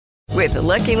With the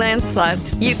Lucky Land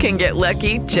Slots, you can get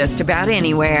lucky just about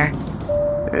anywhere.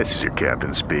 This is your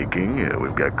captain speaking.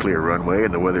 We've got clear runway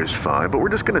and the weather's fine, but we're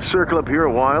just going to circle up here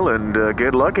a while and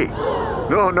get lucky.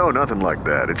 No, nothing like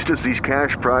that. It's just these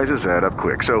cash prizes add up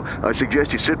quick. So I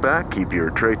suggest you sit back, keep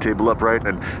your tray table upright,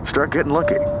 and start getting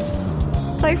lucky.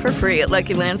 Play for free at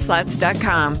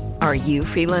LuckyLandSlots.com. Are you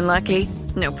feeling lucky?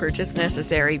 No purchase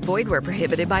necessary. Void where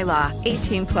prohibited by law.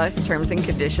 18 plus terms and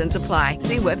conditions apply.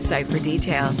 See website for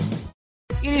details.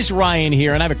 It is Ryan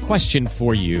here, and I have a question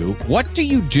for you. What do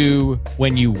you do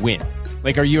when you win?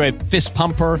 Like, are you a fist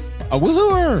pumper, a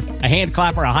woo-hooer, a hand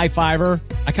clapper, a high-fiver?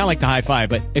 I kind of like the high-five,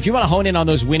 but if you want to hone in on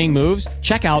those winning moves,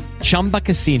 check out Chumba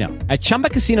Casino. At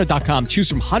ChumbaCasino.com, choose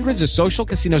from hundreds of social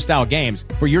casino-style games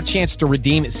for your chance to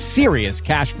redeem serious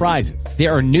cash prizes.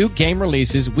 There are new game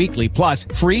releases weekly, plus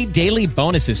free daily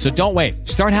bonuses, so don't wait.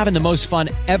 Start having the most fun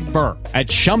ever at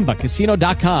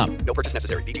ChumbaCasino.com. No purchase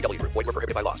necessary. VGW Group. Void where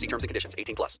prohibited by law. See terms and conditions.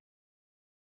 18 plus.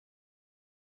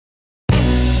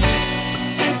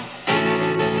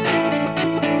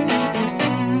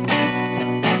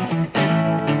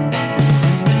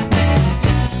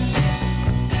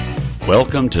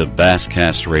 Welcome to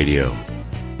Basscast Radio,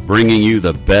 bringing you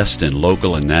the best in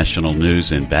local and national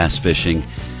news in bass fishing,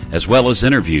 as well as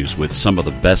interviews with some of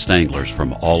the best anglers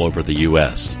from all over the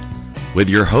U.S., with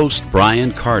your host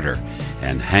Brian Carter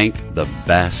and Hank the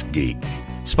Bass Geek.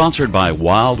 Sponsored by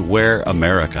Wildware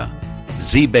America,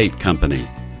 Z-Bait Company,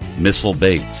 Missile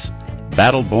Baits,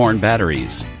 Battleborn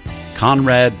Batteries,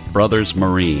 Conrad Brothers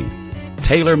Marine,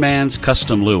 Taylor Man's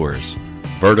Custom Lures,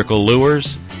 Vertical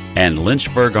Lures, and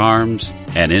Lynchburg Arms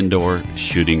and Indoor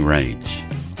Shooting Range.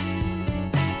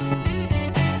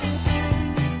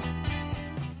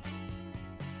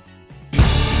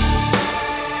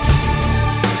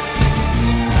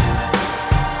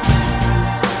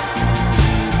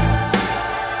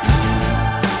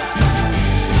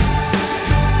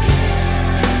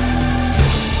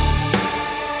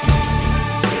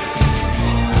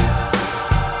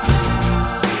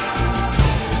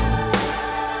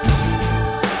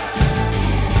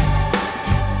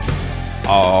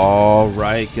 All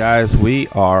right, guys, we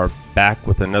are back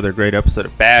with another great episode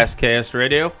of Basscast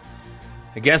Radio.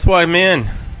 And guess what, man?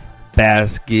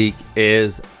 Bass Geek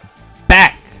is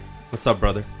back. What's up,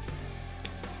 brother?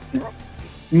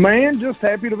 Man, just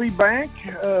happy to be back.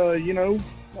 Had a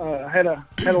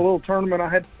little tournament I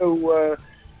had to go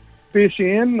fish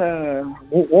in.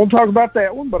 Won't talk about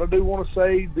that one, but I do want to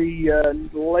say the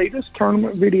latest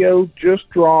tournament video just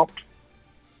dropped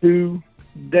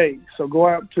today. So go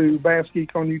out to Bass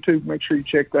Geek on YouTube. Make sure you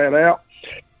check that out.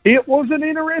 It was an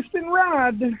interesting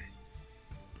ride.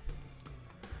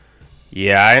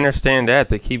 Yeah, I understand that.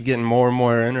 They keep getting more and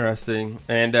more interesting.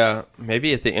 And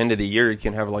maybe at the end of the year, you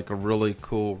can have like a really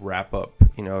cool wrap-up,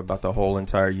 about the whole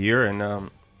entire year and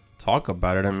talk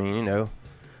about it. I mean,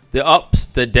 the ups,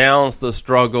 the downs, the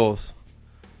struggles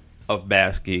of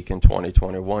Bass Geek in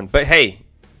 2021. But hey,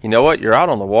 you know what? You're out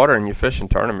on the water and you're fishing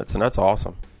tournaments, and that's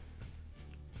awesome.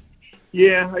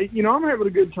 Yeah, I'm having a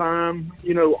good time,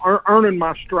 earning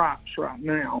my stripes right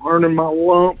now, earning my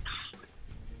lumps.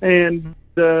 And,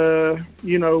 Mother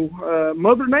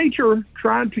Nature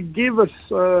tried to give us,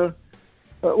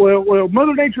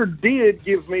 Mother Nature did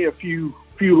give me a few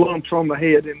lumps on the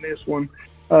head in this one.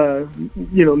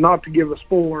 Not to give a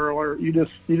spoiler alert. You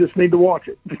just need to watch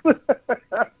it.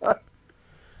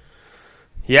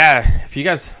 Yeah, if you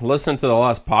guys listened to the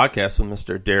last podcast with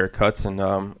Mr. Derek Hudson,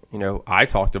 I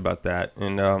talked about that.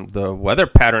 And the weather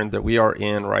pattern that we are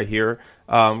in right here,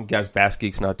 guys, Bass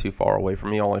Geek's not too far away from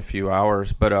me, only a few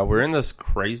hours. But we're in this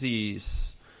crazy,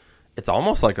 it's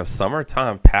almost like a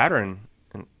summertime pattern.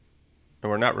 And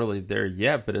we're not really there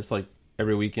yet, but it's like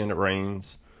every weekend it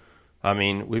rains. I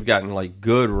mean, we've gotten like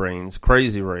good rains,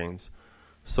 crazy rains.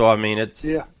 So, I mean, it's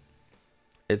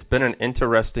been an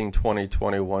interesting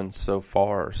 2021 so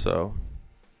far, so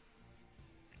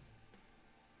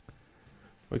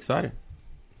I'm excited.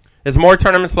 There's more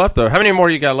tournaments left, though. How many more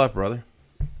you got left, brother?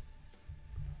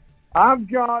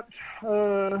 I've got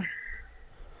 2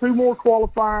 more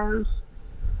qualifiers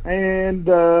and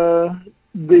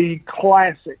the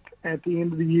Classic at the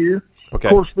end of the year. Okay. Of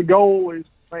course, the goal is to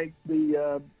make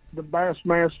the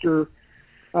Bassmaster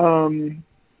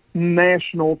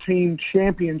National Team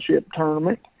Championship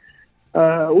Tournament.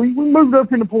 We moved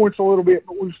up in the points a little bit,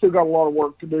 but we've still got a lot of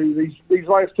work to do. These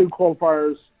last 2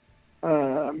 qualifiers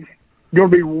going to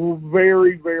be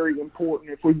very, very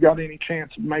important if we've got any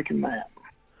chance of making that.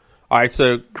 All right,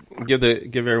 so give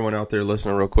everyone out there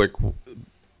listening real quick.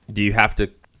 Do you have to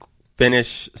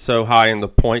finish so high in the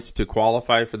points to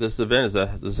qualify for this event? Is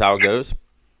this how it goes?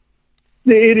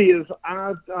 It is.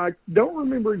 I don't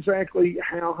remember exactly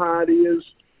how high it is.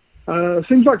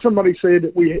 Seems like somebody said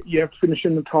that you have to finish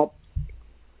in the top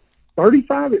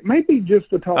 35. It may be just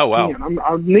the top 10.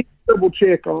 I need to double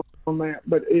check on that,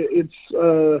 but it's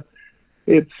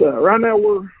right now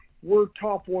we're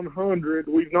top 100.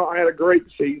 We've not had a great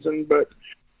season, but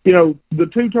the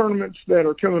two tournaments that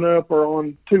are coming up are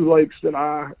on two lakes that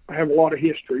I have a lot of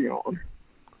history on.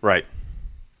 Right.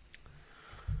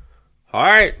 All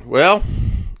right. Well,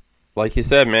 like you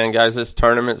said, man, guys, this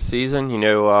tournament season,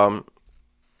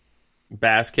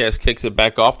 Basscast kicks it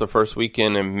back off the first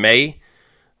weekend in May.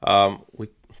 We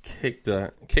kicked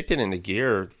it into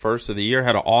gear. First of the year,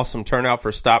 had an awesome turnout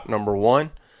for stop number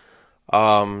 1.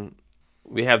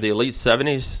 We have the Elite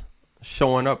 70s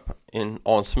showing up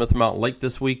on Smith Mountain Lake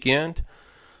this weekend,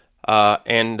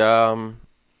 and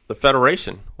the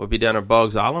Federation will be down at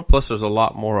Buggs Island. Plus, there's a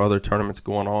lot more other tournaments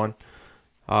going on.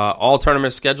 All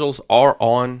tournament schedules are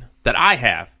on that I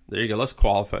have. There you go. Let's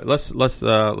qualify. Let's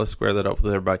square that up with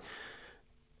everybody.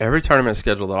 Every tournament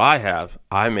schedule that I have,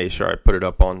 I made sure I put it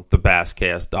up on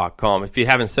thebasscast.com. If you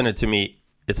haven't sent it to me,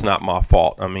 it's not my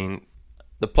fault. I mean,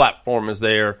 the platform is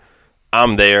there.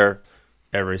 I'm there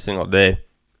every single day.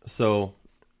 So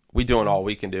we doing all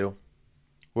we can do.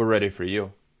 We're ready for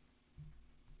you.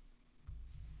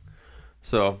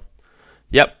 So,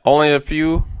 yep, only a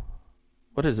few,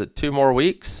 2 more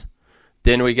weeks?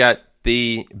 Then we got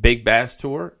the Big Bass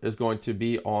Tour is going to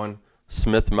be on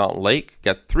Smith Mountain Lake.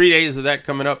 Got 3 days of that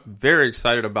coming up. Very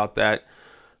excited about that.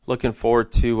 Looking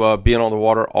forward to being on the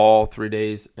water all 3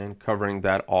 days and covering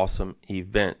that awesome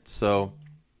event. So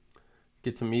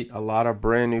get to meet a lot of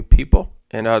brand new people,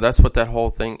 and that's what that whole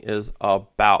thing is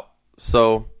about.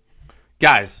 So,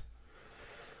 guys,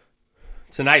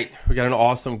 tonight we got an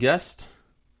awesome guest.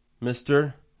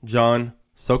 Mr. John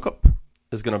Sukup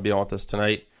is going to be on with us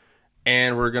tonight,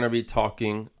 and we're going to be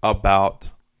talking about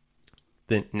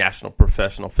the National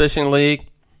Professional Fishing League.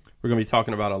 We're going to be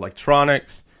talking about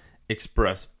electronics,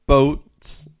 express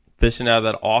boats, fishing out of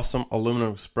that awesome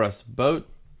aluminum express boat.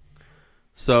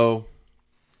 So,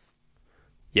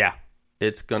 yeah,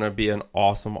 it's going to be an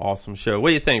awesome, awesome show. What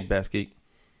do you think, Bass Geek?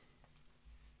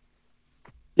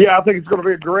 Yeah, I think it's going to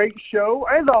be a great show,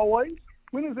 as always.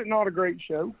 When is it not a great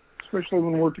show? Especially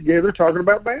when we're together talking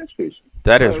about bass fishing.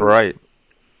 That is right.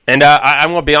 And I'm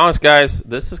going to be honest, guys.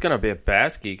 This is going to be a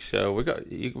Bass Geek show. We're going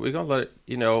to let it,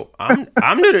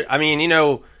 I'm new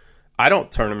to, I don't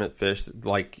tournament fish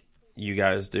like you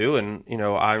guys do. And,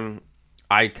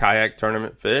 I kayak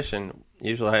tournament fish, and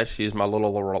usually I just use my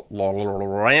little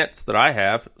rants that I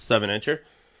have, 7-incher,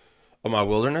 of my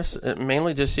wilderness.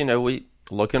 Mainly just, we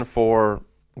looking for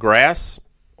grass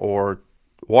or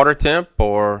water temp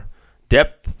or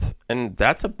depth, and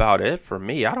that's about it for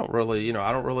me. I don't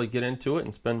really get into it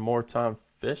and spend more time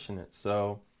fishing it.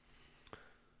 So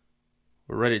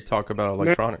we're ready to talk about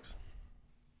electronics.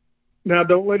 Now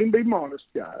don't let him be modest,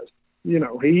 guys.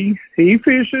 He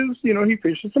fishes. He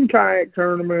fishes some kayak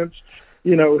tournaments.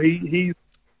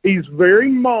 He's very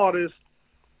modest,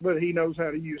 but he knows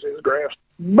how to use his grass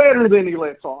better than he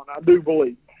lets on, I do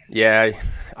believe. Yeah,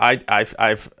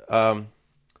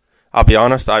 I'll be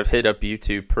honest, I've hit up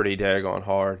YouTube pretty daggone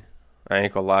hard. I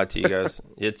ain't gonna lie to you guys.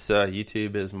 It's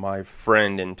YouTube is my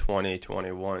friend in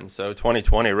 2021. So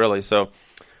 2020 really. So,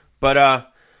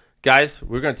 but guys,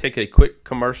 we're gonna take a quick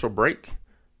commercial break.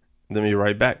 Then we'll be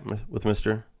right back with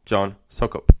Mr. John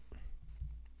Sukup.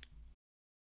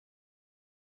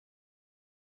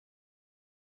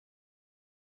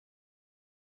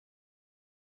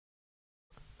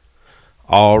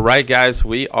 All right, guys,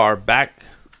 we are back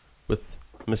with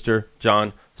Mr.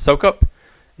 John Sukup.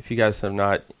 If you guys don't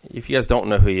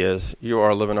know who he is, you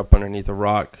are living up underneath a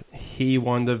rock. He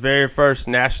won the very first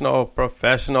National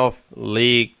Professional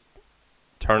League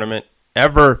tournament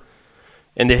ever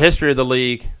in the history of the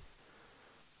league.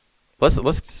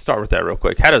 Let's start with that real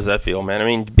quick. How does that feel, man? I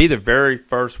mean, to be the very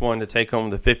first one to take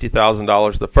home the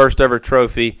 $50,000, the first ever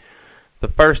trophy, the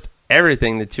first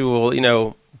everything that you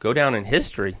will, go down in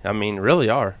history. I mean, really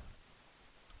are.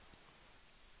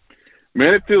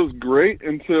 Man, it feels great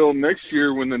until next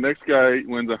year when the next guy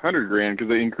wins $100,000 because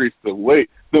they increase the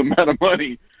amount of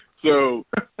money. So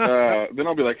then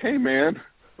I'll be like, hey man,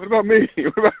 what about me?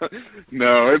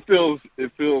 No, it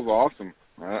feels awesome.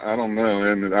 I don't know,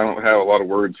 and I don't have a lot of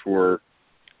words for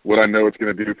what I know it's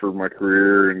going to do for my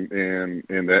career,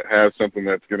 and that has something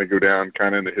that's going to go down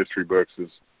kind of in the history books is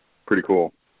pretty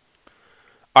cool.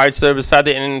 All right, so beside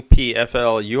the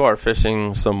NPFL, you are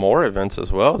fishing some more events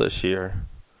as well this year.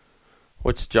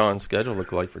 What's John's schedule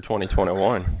look like for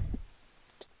 2021?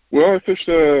 Well, I fished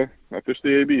I fish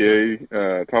the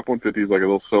ABA. Top 150 is like a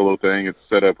little solo thing. It's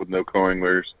set up with no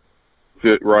co-anglers.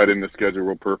 Fit right in the schedule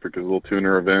real perfect as little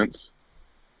tuner events.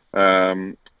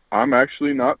 I'm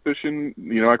actually not fishing.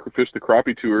 I fished the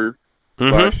crappie tour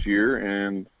last year,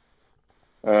 and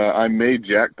I may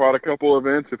jackpot a couple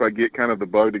events if I get kind of the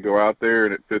bug to go out there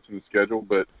and it fits in the schedule.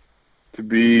 But to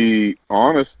be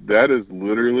honest, that is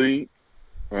literally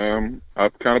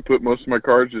I've kind of put most of my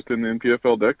cards just in the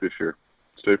NPFL deck this year.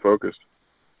 Stay focused.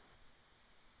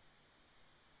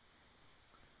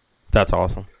 That's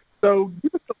awesome. So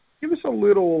give us a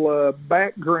little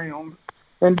background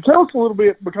and tell us a little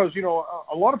bit, because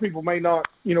a lot of people may not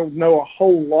know a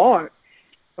whole lot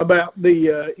about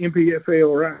the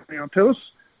NPFL right now. Tell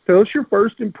us your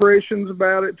first impressions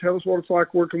about it. Tell us what it's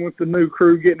like working with the new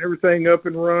crew, getting everything up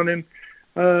and running.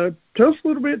 Tell us a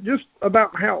little bit just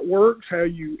about how it works, how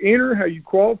you enter, how you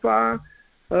qualify,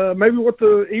 maybe what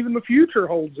even the future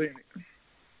holds in it.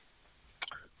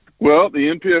 Well, the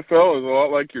NPFL is a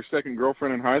lot like your second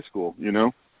girlfriend in high school,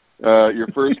 Your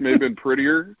first may have been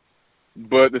prettier,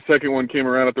 but the second one came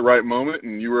around at the right moment,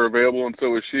 and you were available, and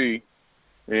so was she.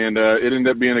 And it ended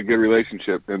up being a good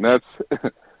relationship. And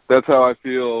that's how I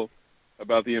feel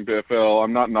about the NPFL.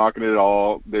 I'm not knocking it at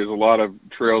all. There's a lot of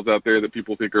trails out there that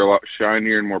people think are a lot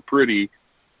shinier and more pretty,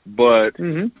 but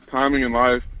timing in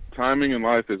life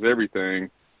is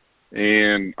everything.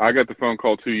 And I got the phone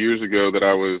call 2 years ago that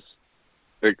I was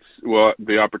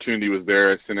the opportunity was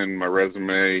there. I sent in my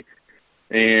resume,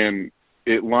 and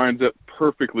it lines up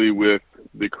perfectly with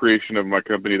the creation of my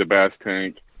company, the Bass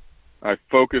Tank. I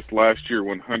focused last year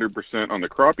 100% on the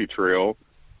crappie trail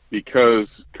because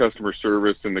customer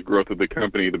service and the growth of the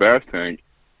company, the Bass Tank.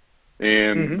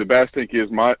 And the Bass Tank is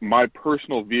my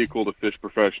personal vehicle to fish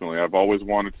professionally. I've always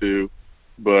wanted to,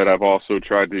 but I've also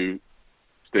tried to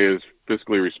stay as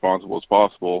fiscally responsible as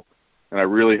possible. And I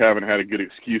really haven't had a good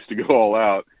excuse to go all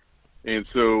out. And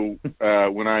so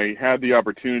when I had the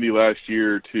opportunity last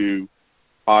year to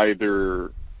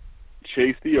either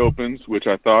chase the opens, which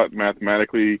I thought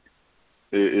mathematically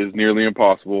is nearly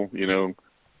impossible,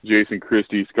 Jason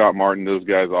Christie, Scott Martin, those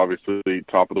guys obviously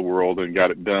top of the world and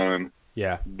got it done.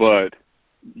 Yeah. But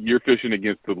you're fishing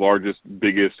against the largest,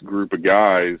 biggest group of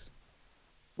guys,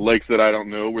 lakes that I don't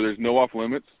know, where there's no off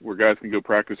limits, where guys can go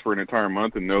practice for an entire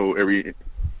month and know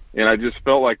and I just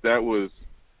felt like that was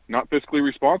not fiscally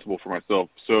responsible for myself.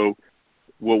 So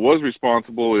what was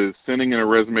responsible is sending in a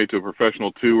resume to a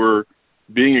professional tour,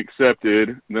 being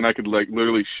accepted, then I could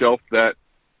literally shelf that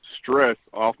stress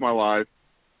off my life,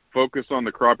 focus on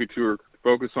the crappie tour,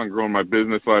 focus on growing my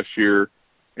business last year,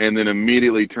 and then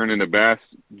immediately turn into bass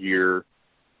gear.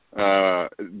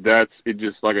 It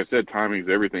just, like I said, timing is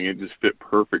everything. It just fit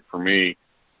perfect for me.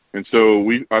 And so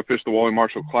I fished the Wally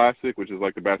Marshall Classic, which is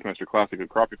like the Bassmaster Classic of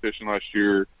crappie fishing last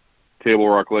year, Table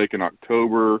Rock Lake in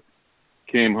October,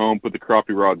 came home, put the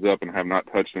crappie rods up, and have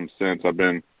not touched them since. I've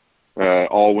been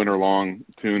all winter long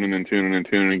tuning and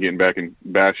getting back in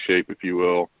bass shape, if you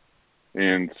will.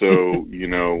 And so,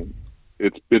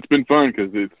 it's been fun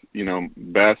because it's,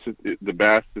 bass, the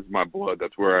bass is my blood.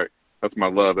 That's my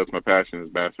love. That's my passion, is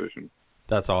bass fishing.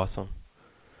 That's awesome.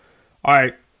 All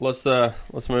right. Let's move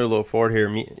a little forward here.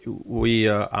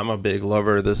 I'm a big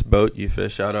lover of this boat you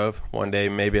fish out of. One day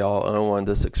maybe I'll own one,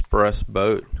 this Express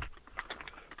boat.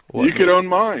 You could own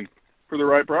mine for the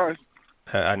right price.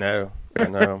 I know.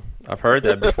 I've heard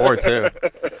that before too.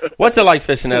 What's it like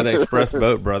fishing out of the Express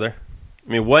boat, brother?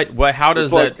 I mean, how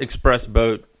does that Express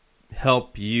boat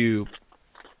help you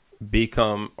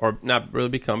become, or not really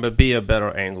become, but be a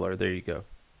better angler? There you go.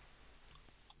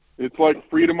 It's like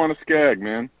freedom on a Skag,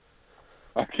 man.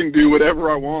 I can do whatever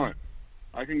I want.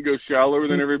 I can go shallower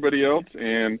than everybody else,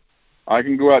 and I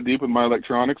can go out deep with my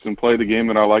electronics and play the game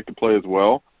that I like to play as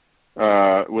well,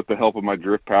 with the help of my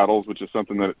drift paddles, which is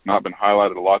something that's not been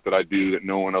highlighted a lot that I do that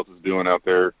no one else is doing out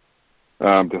there,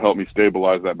 to help me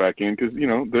stabilize that back in. Because,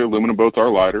 their aluminum boats are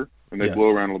lighter, and they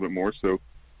blow around a little bit more, so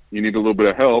you need a little bit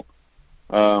of help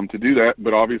to do that.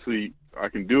 But obviously, I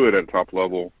can do it at a top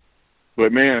level.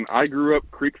 But, man, I grew up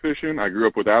creek fishing. I grew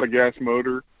up without a gas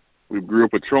motor. We grew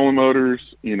up with trolling motors,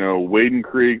 wading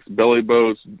creeks, belly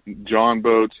boats, John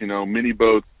boats, mini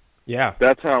boats. Yeah.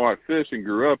 That's how I fished and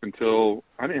grew up until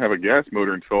I didn't have a gas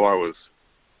motor until I was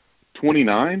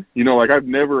 29. I've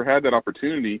never had that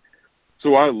opportunity.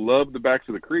 So I love the backs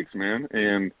of the creeks, man.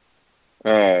 And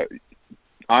I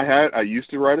used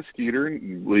to ride a Skeeter,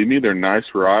 and believe me, they're nice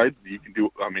rides.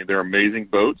 They're amazing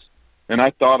boats. And I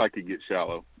thought I could get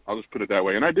shallow. I'll just put it that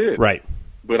way. And I did. Right.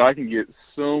 But I can get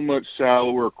so much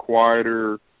shallower,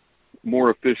 quieter,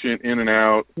 more efficient in and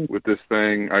out with this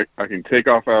thing. I can take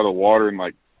off out of the water and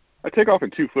I take off in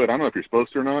 2 foot. I don't know if you're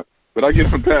supposed to or not, But I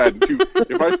get on pad.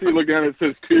 If I see look down and it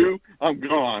says 2, I'm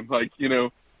gone. Like, you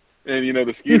know, and you know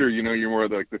the Skeeter, you know, you're more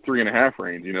like the 3.5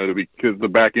 range, you know, because the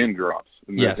back end drops,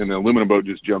 and the aluminum boat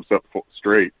just jumps up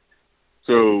straight.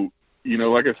 So, you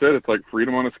know, like I said, it's like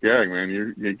freedom on a Skag,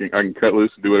 man. I can cut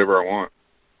loose and do whatever I want.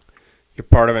 You're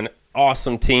part of an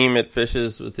awesome team at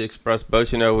Fishes with the Express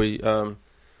Boats. You know, we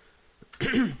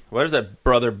what is that,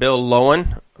 brother Bill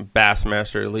Lowen,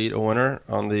 Bassmaster Elite winner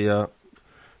on the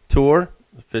tour,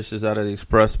 fishes out of the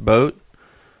Express Boat.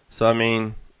 So, I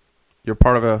mean, you're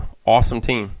part of an awesome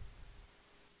team.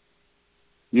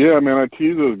 Yeah, man, I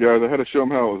teased those guys. I had to show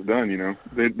them how it was done, you know.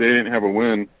 They didn't have a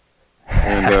win.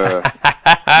 And,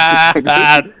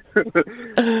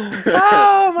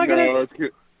 oh, my goodness.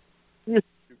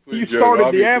 You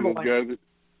started the avalanche.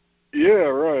 Yeah,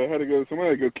 right. I had to go. Somebody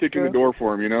had to go kick in the door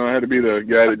for him. You know, I had to be the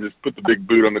guy that just put the big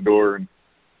boot on the door.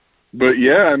 But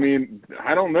yeah, I mean,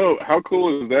 I don't know how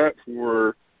cool is that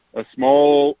for a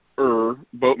smaller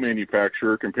boat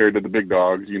manufacturer compared to the big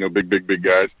dogs. You know, big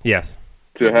guys. Yes.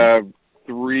 To have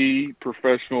 3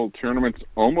 professional tournaments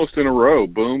almost in a row.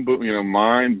 Boom, boom. You know,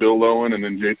 mine, Bill Lowen, and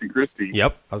then Jason Christie.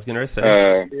 Yep, I was going to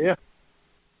say. Yeah.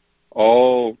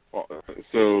 All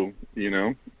so, you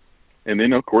know. And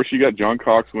then, of course, you got John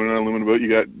Cox winning on aluminum boat. You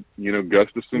got, you know,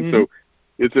 Gustafson. So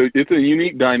it's a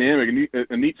unique dynamic,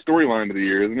 a neat storyline to the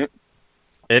year, isn't it?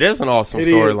 It is an awesome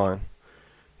storyline.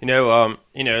 You know,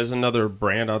 there's another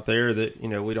brand out there that, you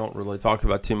know, we don't really talk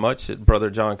about too much that Brother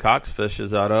John Cox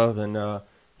fishes out of, and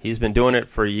he's been doing it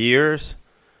for years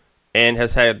and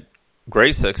has had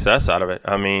great success out of it.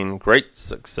 I mean, great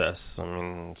success. I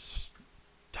mean,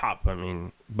 top. I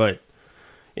mean, but,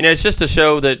 you know, it's just to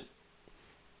show that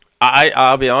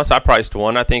I'll be honest, I priced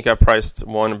one. I think I priced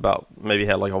one about maybe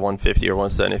had like a 150 or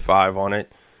 175 on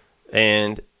it.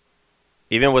 And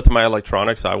even with my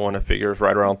electronics, I want to figure it's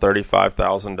right around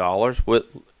 $35,000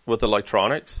 with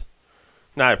electronics.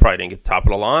 Now, I probably didn't get the top of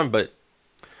the line, but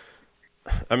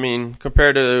I mean,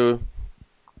 compared to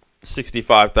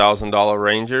 $65,000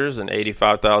 Rangers and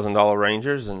 $85,000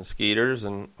 Rangers and Skeeters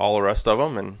and all the rest of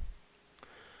them, and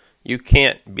you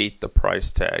can't beat the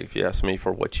price tag, if you ask me,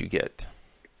 for what you get.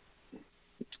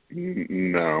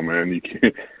 No, man, you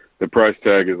can't. The price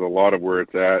tag is a lot of where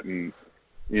it's at, and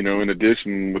you know, in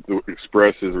addition with the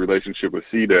Express's relationship with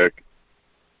SeaDeck,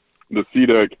 the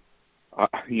SeaDeck,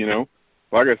 you know,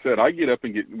 like I said, I get up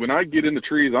and when I get in the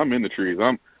trees, I'm in the trees.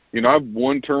 You know, I've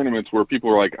won tournaments where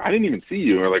people are like, I didn't even see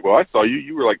you. Or like, well, I saw you.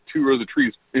 You were like 2 rows of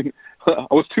trees. I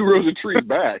was 2 rows of trees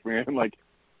back, man. Like,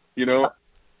 you know,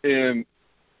 and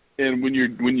when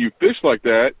you fish like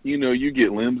that, you know, you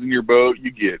get limbs in your boat,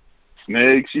 you get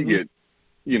snakes, you get,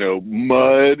 you know,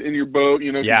 mud in your boat,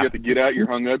 you know, you have to get out, you're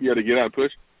hung up, you got to get out and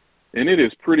push. And it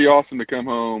is pretty awesome to come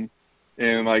home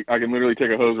and like I can literally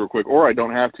take a hose real quick, or I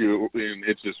don't have to, and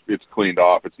it's cleaned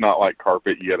off. It's not like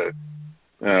carpet, you got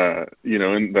to, you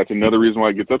know, and that's another reason why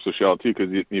it gets up so shallow too,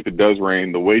 because if it does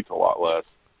rain, the weight's a lot less.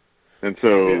 And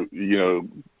so, you know,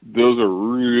 those are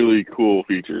really cool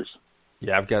features.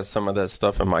 Yeah, I've got some of that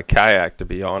stuff in my kayak, to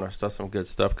be honest. That's some good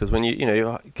stuff. Because when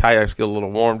kayaks get a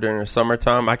little warm during the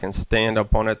summertime, I can stand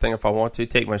up on that thing if I want to,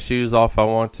 take my shoes off if I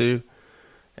want to.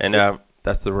 And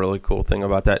that's the really cool thing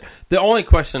about that. The only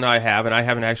question I have, and I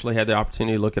haven't actually had the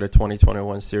opportunity to look at a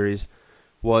 2021 series,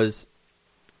 was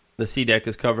the SeaDeck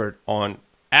is covered on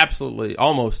absolutely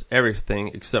almost everything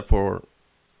except for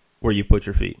where you put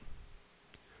your feet.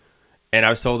 And I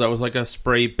was told that was like a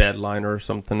spray bed liner or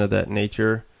something of that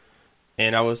nature.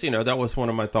 And I was, you know, that was one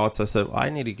of my thoughts. I said, well, I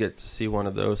need to get to see one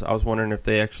of those. I was wondering if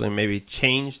they actually maybe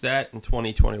changed that in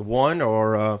 2021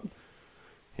 or,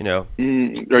 you know.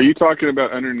 Are you talking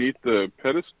about underneath the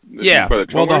pedestal? Yeah.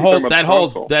 Well,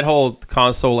 that whole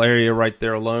console area right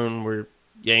there alone where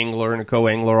the angler and the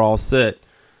co-angler all sit,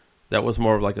 that was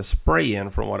more of like a spray in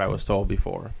from what I was told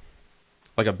before.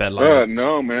 Like a bed liner.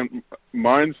 No, man.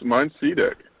 Mine's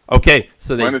SeaDeck. Okay.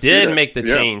 So they did make the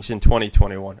change in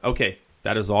 2021. Okay.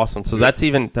 That is awesome. So that's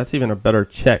even a better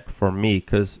check for me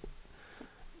because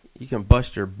you can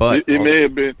bust your butt. It may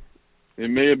have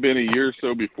been a year or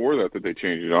so before that they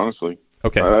changed it. Honestly,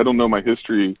 okay. I don't know my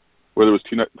history whether it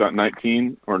was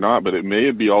 19 or not, but it may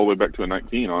be all the way back to a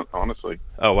 19. Honestly.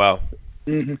 Oh wow.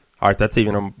 Mm-hmm. All right, that's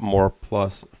even a more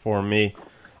plus for me.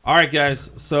 All right,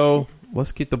 guys. So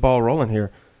let's keep the ball rolling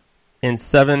here. In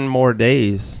 7 more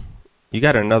days, you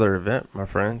got another event, my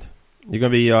friend. You're gonna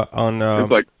be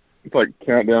on. It's like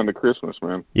countdown to Christmas,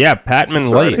 man. Yeah, Patman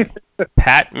Lake.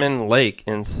 Patman Lake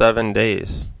in 7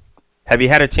 days. Have you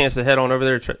had a chance to head on over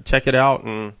there, check it out,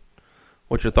 and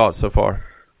what's your thoughts so far?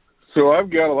 So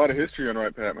I've got a lot of history on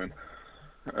Wright Patman.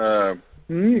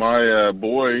 My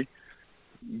boy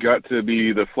got to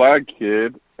be the flag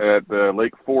kid at the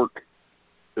Lake Fork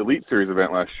Elite Series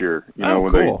event last year.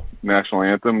 When cool. the national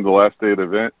anthem, the last day of the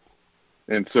event.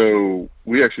 And so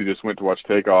we actually just went to watch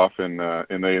takeoff, and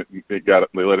they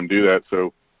let him do that.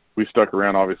 So we stuck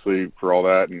around, obviously, for all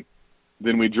that. And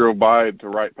then we drove by to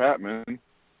Wright Patman.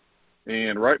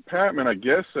 And Wright Patman, I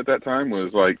guess, at that time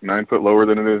was like 9 foot lower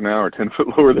than it is now, or 10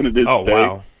 foot lower than it is today.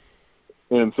 Wow.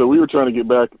 And so we were trying to get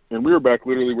back, and we were back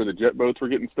literally where the jet boats were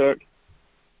getting stuck.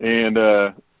 And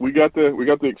we got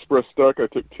the express stuck. I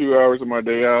took 2 hours of my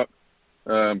day out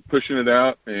pushing it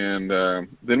out, and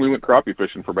then we went crappie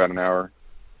fishing for about an hour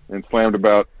and slammed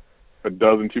about a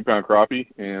dozen 2-pound crappie,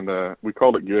 and we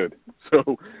called it good.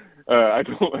 So I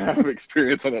don't have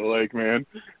experience on that lake, man,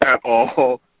 at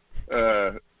all.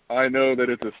 I know that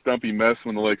it's a stumpy mess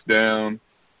when the lake's down.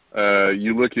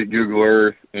 You look at Google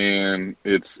Earth, and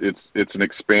it's an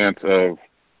expanse of,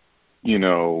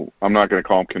 I'm not going to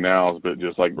call them canals, but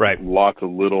just like lots of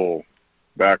little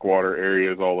backwater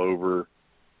areas all over.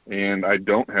 And I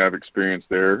don't have experience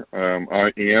there.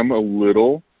 I am a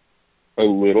little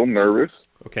nervous.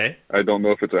 Okay. I don't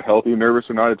know if it's a healthy nervous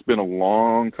or not. It's been a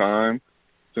long time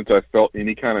since I felt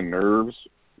any kind of nerves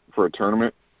for a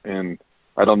tournament, and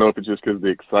I don't know if it's just because of the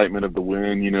excitement of the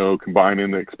win,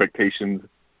 combining the expectations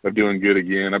of doing good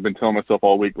again. I've been telling myself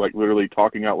all week, like literally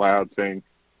talking out loud, saying,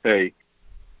 hey,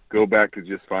 go back to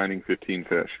just finding 15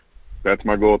 fish. That's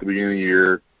my goal at the beginning of the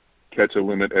year. Catch a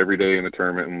limit every day in the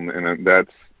tournament, and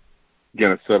that's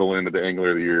going to settle into the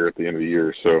Angler of the Year at the end of the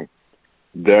year. So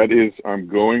I'm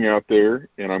going out there,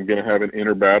 and I'm going to have an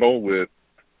inner battle with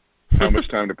how much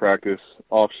time to practice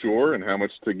offshore and how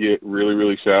much to get really,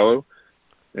 really shallow.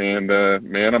 And,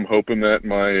 man, I'm hoping that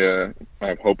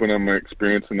I'm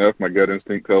experienced enough. My gut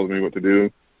instinct tells me what to do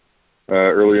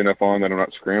early enough on that I'm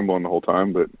not scrambling the whole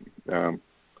time. But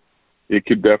it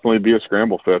could definitely be a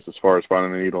scramble fest as far as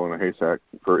finding a needle in a haystack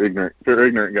for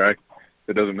ignorant guy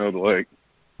that doesn't know the lake.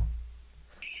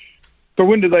 So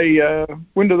when do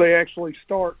they actually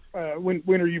start? When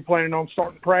are you planning on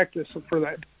starting practice for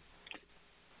that?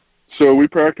 So we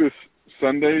practice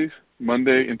Sundays,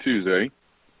 Monday, and Tuesday.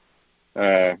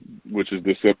 Which is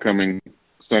this upcoming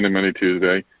Sunday, Monday,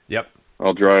 Tuesday. Yep.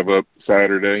 I'll drive up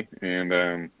Saturday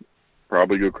and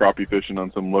probably go crappie fishing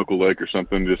on some local lake or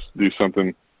something, just do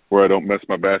something where I don't mess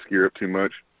my bass gear up too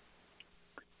much.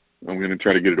 I'm going to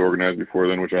try to get it organized before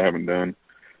then, which I haven't done.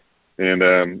 And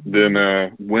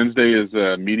then Wednesday is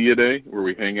media day, where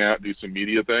we hang out, do some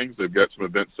media things. They've got some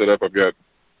events set up. I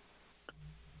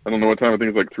don't know what time, I think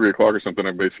it's like 3 o'clock or something.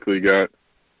 I've basically got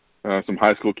some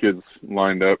high school kids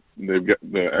lined up. They've got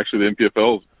the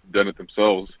NPFL's done it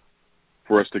themselves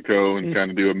for us to go and kind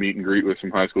of do a meet and greet with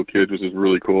some high school kids, which is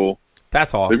really cool.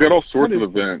 That's awesome. They've got all sorts of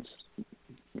events.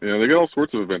 They got all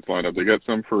sorts of events lined up. They got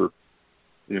some for,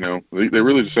 they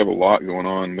really just have a lot going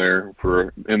on there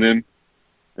and then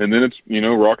it's,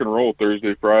 rock and roll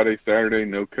Thursday, Friday, Saturday,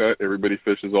 no cut. Everybody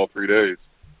fishes all 3 days.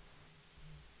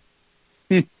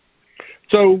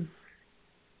 So,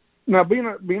 now, being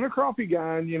a crappie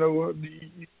guy,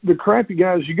 the crappie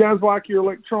guys, you guys like your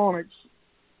electronics.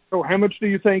 So how much do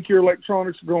you think your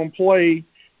electronics are going to play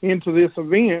into this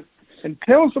event? And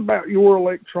tell us about your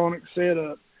electronic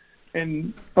setup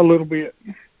and a little bit.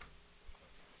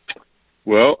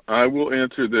 Well, I will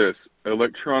answer this.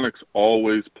 Electronics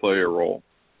always play a role.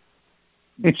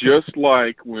 Just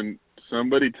like when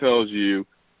somebody tells you,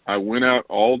 I went out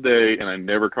all day and I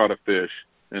never caught a fish,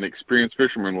 an experienced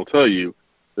fisherman will tell you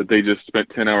that they just spent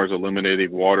 10 hours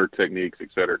eliminating water techniques, et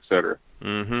cetera, et cetera.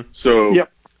 Mm-hmm. So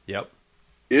yep.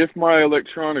 If my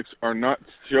electronics are not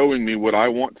showing me what I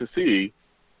want to see,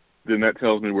 then that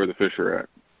tells me where the fish are at.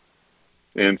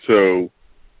 And so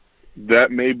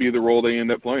that may be the role they end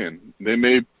up playing. They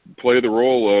may play the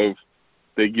role of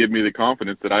they give me the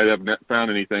confidence that I haven't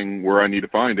found anything where I need to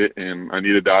find it, and I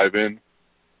need to dive in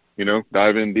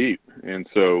deep. And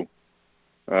so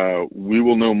we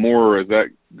will know more as that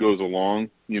goes along.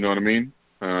 You know what I mean?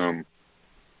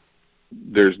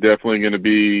 There's definitely going to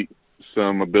be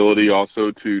some ability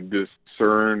also to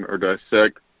discern or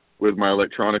dissect with my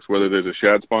electronics whether there's a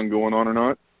shad spawn going on or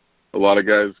not. A lot of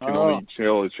guys can only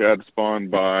tell a shad spawn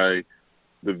by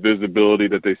the visibility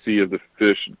that they see of the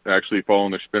fish actually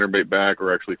following their spinnerbait back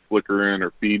or actually flickering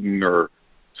or feeding or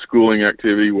schooling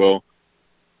activity. Well,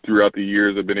 throughout the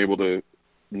years, I've been able to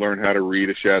learn how to read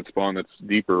a shad spawn that's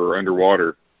deeper or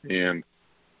underwater. And,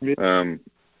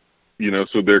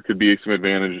 so there could be some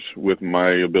advantage with my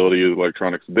ability of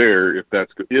electronics there if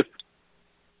that's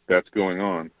going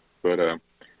on. But,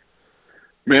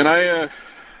 man, I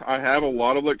have a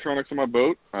lot of electronics on my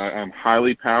boat. I'm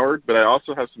highly powered, but I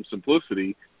also have some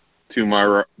simplicity to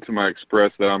my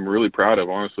Express that I'm really proud of,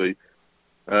 honestly.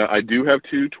 I do have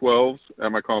two 12s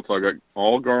at my console. I got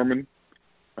all Garmin.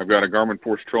 I've got a Garmin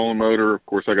Force trolling motor. Of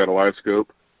course, I got a live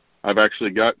scope. I've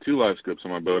actually got two live scopes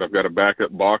on my boat. I've got a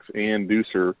backup box and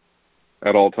deucer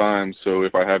at all times. So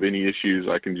if I have any issues,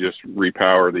 I can just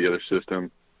repower the other system.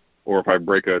 Or if I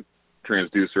break a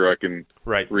transducer, I can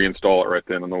reinstall it right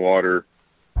then in the water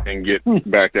and get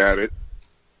back at it.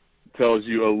 Tells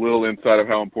you a little insight of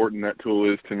how important that tool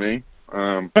is to me.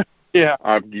 Yeah.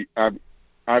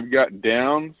 I've got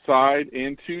down, side,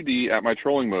 and 2D at my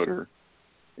trolling motor,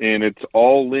 and it's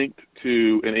all linked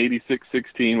to an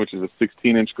 8616, which is a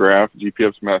 16-inch graph,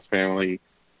 GPF's Mass Family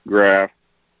graph,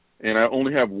 and I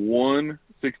only have one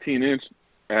 16-inch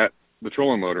at the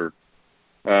trolling motor.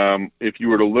 If you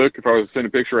were to look, if I was to send a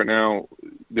picture right now,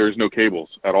 there's no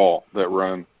cables at all that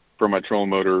run from my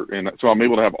trolling motor, and so I'm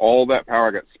able to have all that power.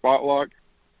 I got spot lock,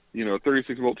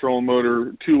 36-volt trolling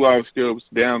motor, two live scopes,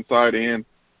 down, side, and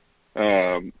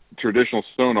traditional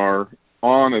sonar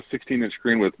on a 16-inch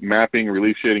screen with mapping,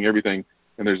 relief shading, everything,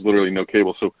 and there's literally no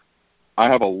cable. So I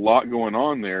have a lot going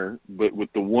on there, but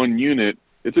with the one unit,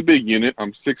 it's a big unit.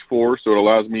 I'm 6'4", so it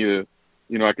allows me to,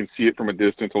 I can see it from a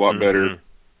distance a lot better.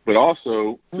 But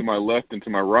also, to my left and to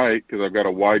my right, because I've got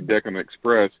a wide deck on the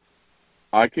Express,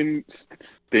 I can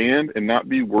stand and not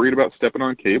be worried about stepping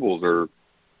on cables or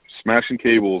smashing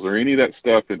cables or any of that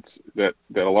stuff that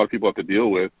a lot of people have to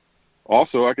deal with.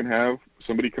 Also, I can have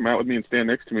somebody come out with me and stand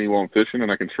next to me while I'm fishing,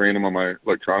 and I can train them on my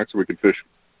electronics so we can fish,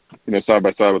 side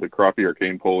by side with a crappie or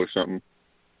cane pole or something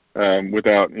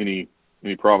without any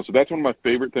problem. So that's one of my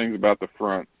favorite things about the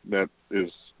front that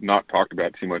is not talked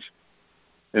about too much.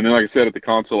 And then, like I said, at the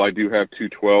console, I do have two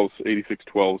 12s,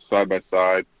 8612s side by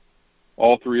side.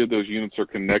 All three of those units are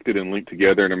connected and linked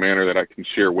together in a manner that I can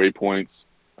share waypoints,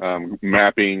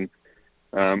 mapping,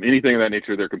 anything of that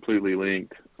nature. They're completely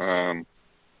linked.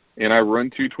 And I run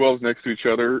two 12s next to each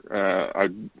other.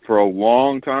 For a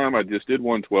long time, I just did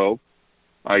one 12.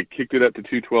 I kicked it up to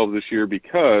two 12s this year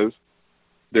because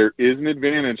there is an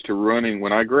advantage to running.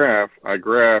 When I graph,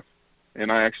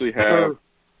 and I actually have,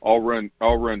 I'll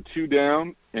run two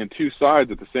down and two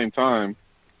sides at the same time,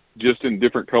 just in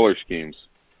different color schemes.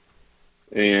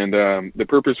 And the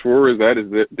purpose for that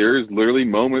is that there is literally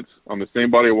moments on the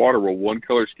same body of water where one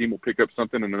color scheme will pick up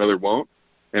something and another won't,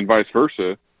 and vice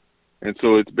versa. And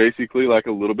so it's basically like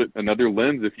a little bit another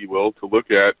lens, if you will, to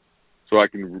look at, so I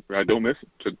don't miss,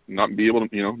 to not be able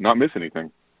to, not miss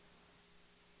anything.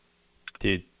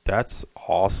 Dude, that's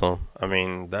awesome. I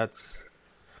mean, let's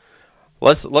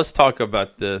talk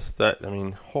about this.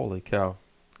 Holy cow.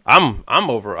 I'm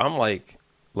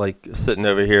like sitting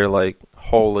over here like,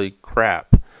 holy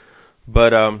crap.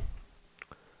 But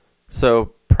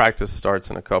so practice starts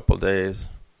in a couple of days.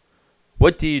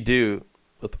 What do you do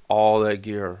with all that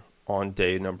gear on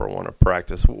day number one of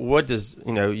practice? What does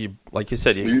you, like you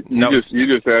said, you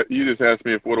just asked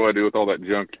me what do I do with all that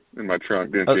junk in my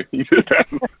trunk, didn't you? You just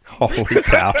asked me. Holy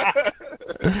cow.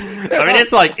 I mean,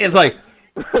 it's like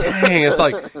dang, it's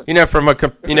like,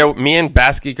 me and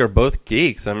Bass Geek are both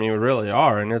geeks. I mean, we really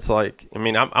are. And it's like,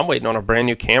 I'm waiting on a brand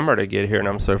new camera to get here, and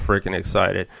I'm so freaking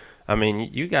excited. I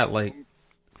mean, you got like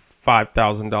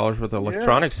 $5,000 worth of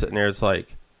electronics sitting there. It's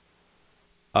like,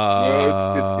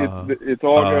 it's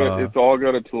all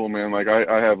got a tool, man. Like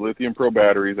I have Lithium Pro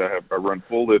batteries. I run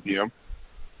full lithium.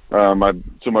 So my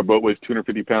boat weighs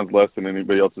 250 pounds less than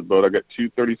anybody else's boat. I got two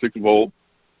 36-volt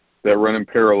that run in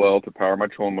parallel to power my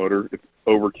trolling motor. It's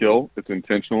overkill. It's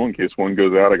intentional. In case one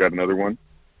goes out, I got another one.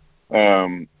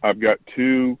 I've got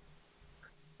two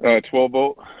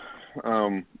 12-volt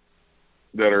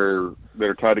that are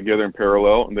tied together in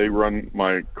parallel, and they run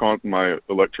my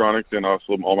electronics and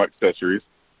also all my accessories.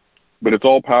 But it's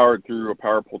all powered through a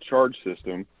PowerPole charge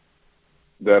system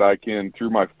that I can,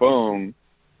 through my phone,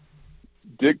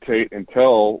 dictate and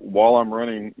tell while I'm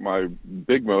running my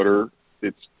big motor,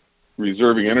 it's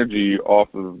reserving energy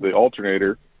off of the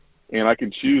alternator, and I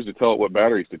can choose to tell it what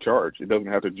batteries to charge. It doesn't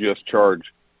have to just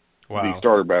charge the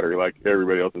starter battery like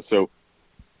everybody else's. So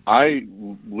I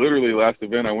literally, last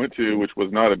event I went to, which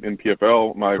was not an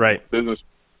NPFL, my business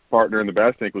partner in the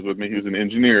Bass Tank was with me. He was an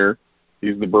engineer.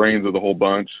 He's the brains of the whole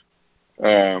bunch.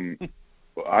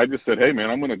 I just said, hey man,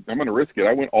 I'm gonna risk it.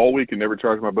 I went all week and never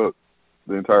charged my boat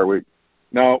the entire week.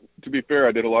 Now, to be fair,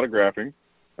 I did a lot of graphing,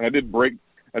 and I did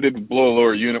blow a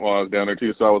lower unit while I was down there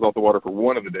too, so I was off the water for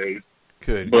one of the days.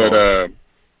 But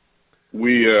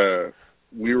we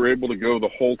were able to go the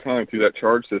whole time through that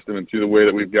charge system and through the way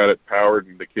that we've got it powered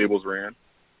and the cables ran.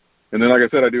 And then, like I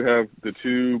said, I do have the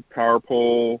two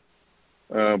PowerPole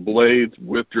blades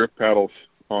with drift paddles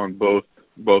on both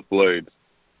blades.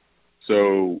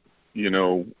 So,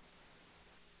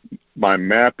 my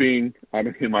mapping,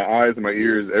 in my eyes and my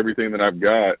ears, everything that I've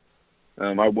got, I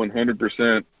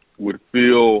 100% would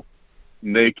feel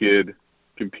naked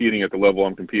competing at the level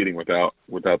I'm competing without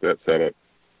that setup.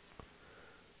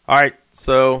 All right,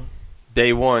 so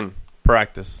day one,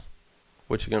 practice.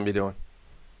 What you going to be doing?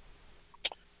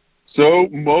 So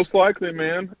most likely,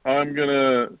 man, I'm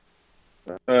going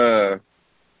to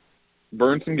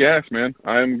burn some gas, man.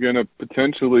 I'm going to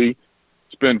potentially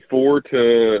spend 4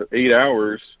 to 8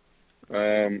 hours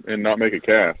and not make a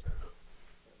cast.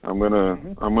 I'm gonna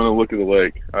look at the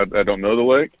lake. I don't know the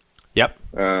lake. Yep.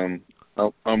 I'm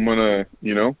gonna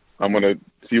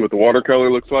see what the watercolor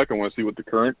looks like. I want to see what the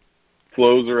current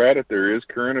flows are at. If there is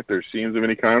current, if there's seams of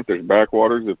any kind, if there's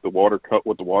backwaters, if the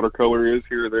what the watercolor is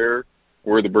here or there,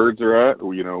 where the birds are at,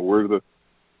 or, where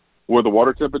the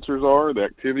water temperatures are, the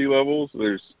activity levels.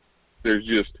 There's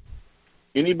just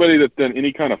anybody that's done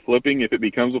any kind of flipping. If it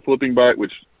becomes a flipping bite,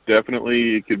 which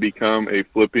definitely it could become a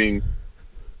flipping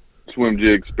swim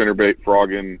jig, spinnerbait,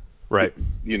 frogging, right?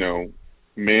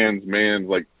 Man's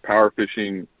like power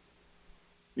fishing,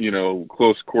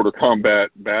 close quarter combat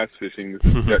bass fishing.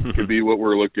 That could be what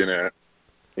we're looking at.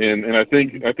 And I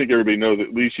think everybody knows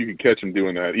at least you can catch them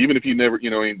doing that, even if you never,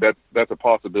 that's a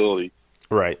possibility.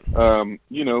 Right.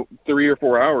 3 or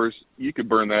 4 hours, you could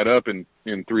burn that up in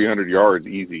 300 yards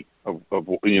easy. Of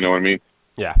what I mean?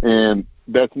 Yeah. And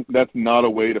that's not a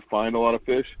way to find a lot of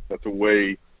fish. That's a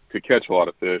way to catch a lot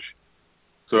of fish.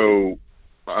 So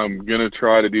I'm gonna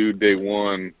try to do day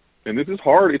one, and this is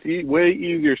hard. It's way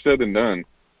easier said than done,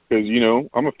 because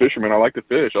I'm a fisherman. I like to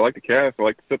fish. I like to cast. I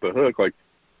like to set the hook.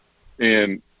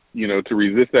 And to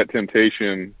resist that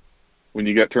temptation when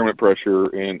you got tournament pressure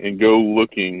and go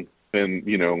looking and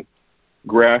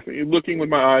looking with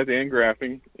my eyes and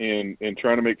graphing and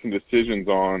trying to make some decisions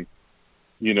on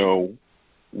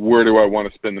where do I want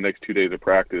to spend the next 2 days of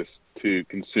practice to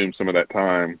consume some of that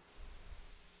time.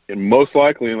 And most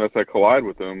likely, unless I collide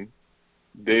with them,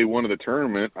 day one of the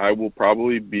tournament, I will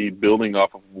probably be building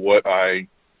off of what I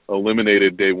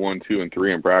eliminated day 1, 2, and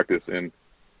 3 in practice, and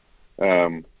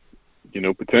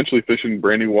potentially fishing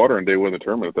brand new water on day one of the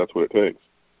tournament if that's what it takes.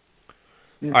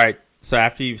 All right. So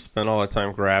after you've spent all that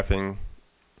time graphing,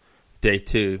 day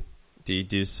 2, do you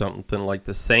do something like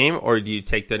the same, or do you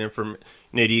take that information?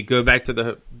 Do you go back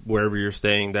to wherever you're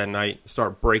staying that night,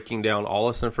 start breaking down all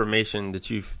this information that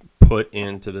you've put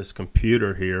into this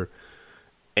computer here,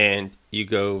 and you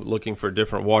go looking for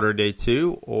different water day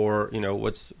 2, or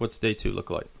what's day 2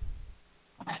 look like?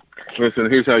 Listen,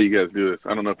 here's how you guys do this.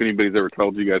 I don't know if anybody's ever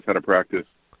told you guys how to practice.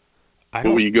 But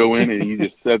you go in and you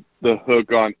just set the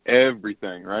hook on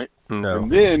everything, right? No.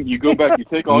 And then you go back, you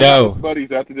take all your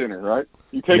buddies out to dinner, right?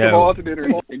 You take them all out to dinner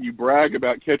and you brag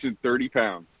about catching 30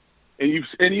 pounds. And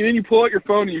then you pull out your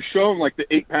phone and you show them like the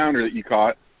 8-pounder that you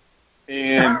caught.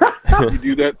 And you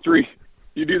do that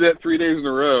 3 days in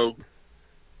a row.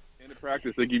 In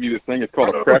practice, they give you this thing. It's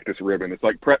called a practice ribbon. It's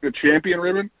like the champion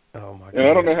ribbon. Oh my god! And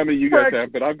I don't know how many you guys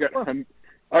have, but I've got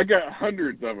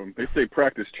hundreds of them. They say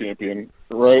practice champion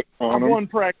right on them. One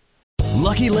practice.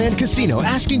 Lucky Land Casino,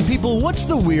 asking people, what's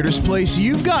the weirdest place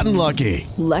you've gotten lucky?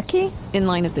 Lucky? In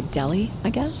line at the deli, I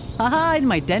guess? Aha, in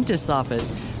my dentist's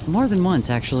office. More than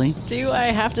once, actually. Do I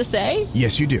have to say?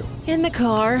 Yes, you do. In the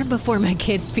car before my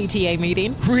kids' PTA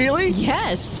meeting. Really?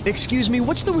 Yes. Excuse me,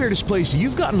 what's the weirdest place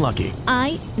you've gotten lucky?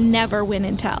 I never win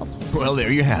and tell. Well,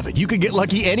 there you have it. You can get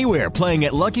lucky anywhere, playing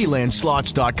at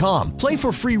LuckyLandSlots.com. Play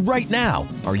for free right now.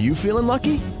 Are you feeling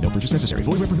lucky? No purchase necessary.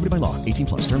 Void where prohibited by law.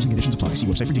 18+. Terms and conditions apply. See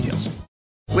website for details.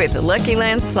 With the Lucky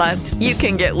Land Slots, you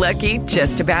can get lucky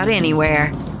just about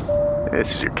anywhere.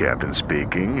 This is your captain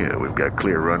speaking. We've got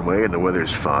clear runway and the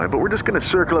weather's fine, but we're just going to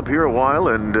circle up here a while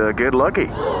and get lucky.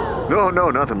 No,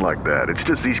 nothing like that. It's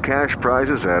just these cash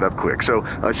prizes add up quick. So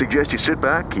I suggest you sit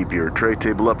back, keep your tray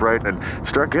table upright, and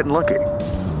start getting lucky.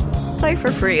 Play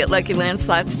for free at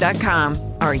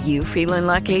LuckyLandSlots.com. Are you feeling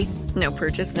lucky? No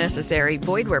purchase necessary.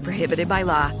 Void where prohibited by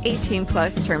law.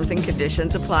 18+ terms and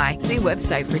conditions apply. See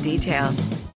website for details.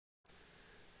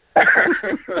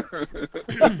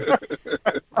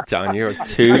 John, you're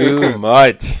too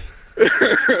much. Oh,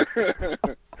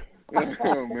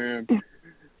 man.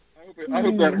 I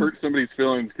hope that hurts somebody's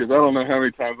feelings, because I don't know how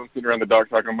many times I'm sitting around the dock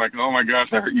talking. I'm like, oh, my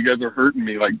gosh, you guys are hurting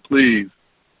me. Like, please,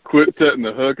 quit setting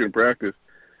the hook and practice.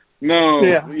 No,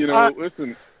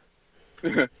 listen,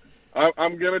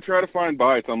 I'm going to try to find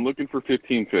bites. I'm looking for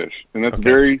 15 fish, and that's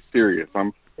very serious.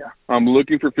 I'm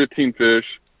looking for 15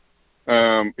 fish.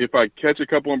 If I catch a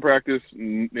couple in practice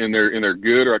and they're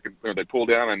good, or they pull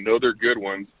down, I know they're good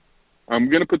ones, I'm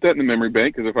going to put that in the memory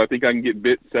bank, because if I think I can get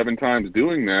bit 7 times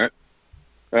doing that,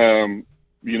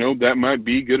 that might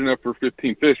be good enough for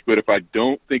 15 fish. But if I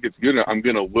don't think it's good enough, I'm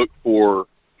going to look for,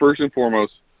 first and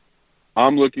foremost,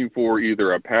 I'm looking for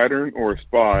either a pattern or a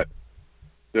spot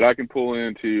that I can pull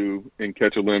into and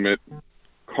catch a limit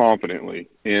confidently.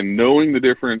 And knowing the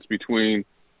difference between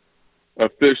a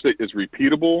fish that is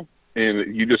repeatable and that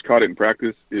you just caught it in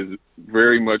practice is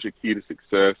very much a key to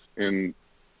success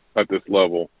at this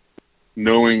level.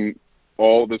 Knowing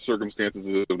all the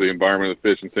circumstances of the environment of the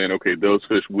fish and saying, okay, those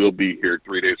fish will be here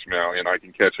 3 days from now and I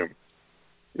can catch them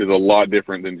is a lot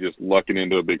different than just lucking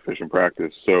into a big fish in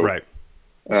practice. So right.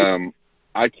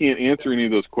 I can't answer any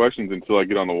of those questions until I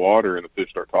get on the water and the fish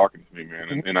start talking to me,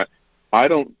 man. And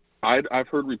I've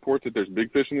heard reports that there's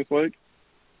big fish in this lake,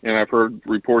 and I've heard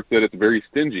reports that it's very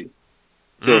stingy.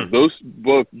 So if those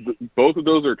both of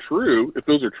those are true, if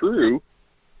those are true,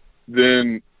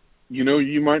 then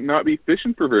you might not be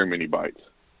fishing for very many bites,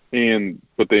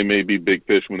 but they may be big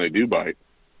fish when they do bite.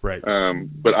 Right.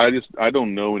 But I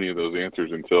don't know any of those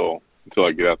answers until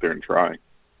I get out there and try.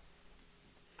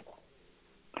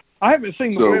 I haven't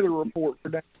seen the weather report for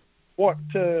that.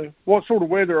 What sort of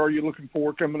weather are you looking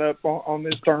for coming up on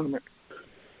this tournament?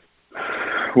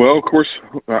 Well, of course,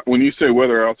 when you say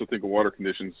weather, I also think of water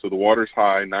conditions. So the water's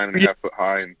high, 9.5 foot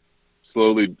high, and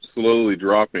slowly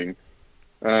dropping.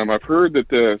 I've heard that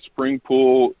the spring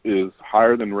pool is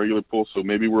higher than regular pool, so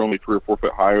maybe we're only 3 or 4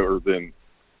 foot higher than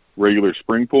regular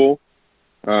spring pool.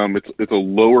 It's a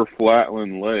lower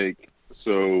flatland lake,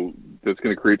 so that's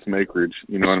going to create some acreage.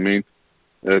 You know what I mean?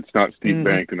 It's not steep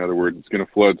banked. In other words, it's going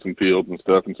to flood some fields and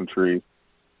stuff and some trees.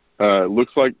 It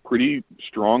looks like pretty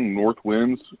strong north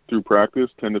winds through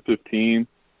practice, 10 to 15,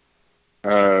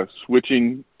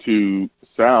 switching to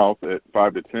south at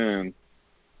 5 to 10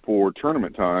 for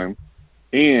tournament time,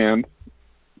 and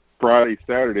Friday,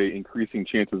 Saturday, increasing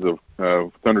chances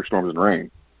of thunderstorms and rain,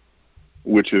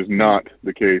 which is not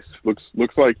the case. Looks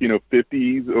like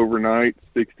 50s overnight,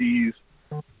 60s,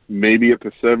 maybe up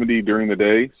to 70 during the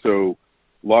day. So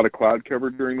a lot of cloud cover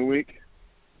during the week.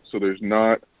 So there's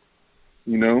not,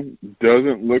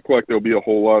 doesn't look like there'll be a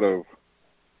whole lot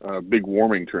of big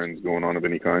warming trends going on of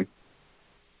any kind.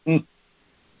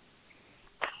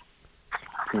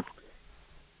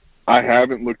 I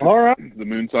haven't looked at the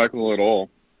moon cycle at all.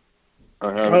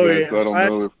 I haven't.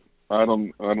 I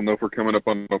don't know if we're coming up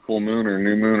on a full moon or a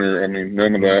new moon or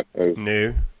none of that.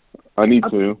 New. I need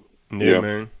to. New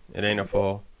moon. It ain't a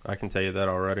full. I can tell you that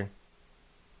already.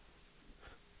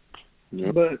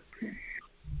 Yep. But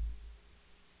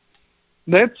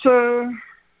that's a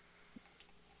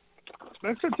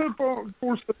tip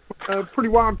for some pretty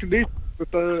wild conditions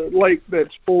with a lake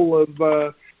that's full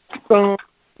of sun,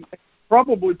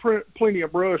 probably plenty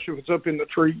of brush if it's up in the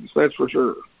trees. That's for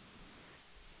sure.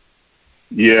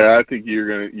 Yeah, I think you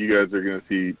guys are gonna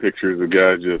see pictures of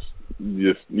guys just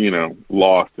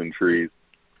lost in trees,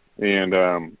 and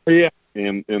yeah.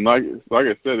 And like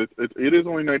I said, it is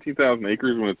only 19,000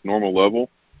 acres when it's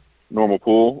normal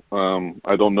pool.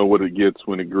 I don't know what it gets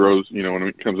when it grows, when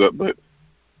it comes up, but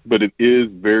it is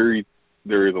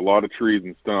there is a lot of trees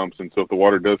and stumps, and so if the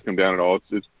water does come down at all,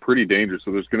 it's pretty dangerous.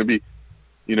 So there's going to be,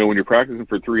 when you're practicing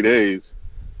for 3 days,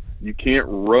 you can't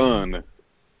run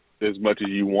as much as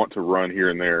you want to run here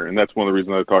and there, and that's one of the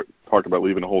reasons I talked about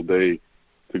leaving a whole day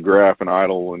to graph and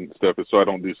idle and stuff, is so I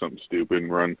don't do something stupid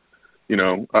and run.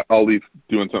 I'll leave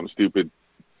doing something stupid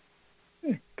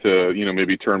to,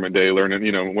 maybe tournament day,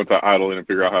 learning, once I idle in and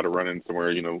figure out how to run in somewhere,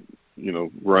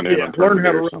 run in on tournament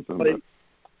day or something. But,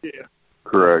 yeah.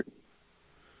 Correct.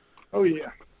 Oh,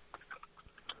 yeah.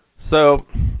 So,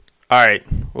 all right,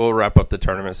 we'll wrap up the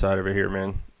tournament side over here,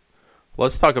 man.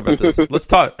 Let's talk about this.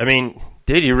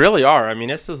 Dude, you really are.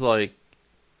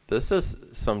 This is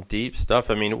some deep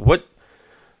stuff.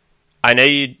 I know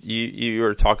you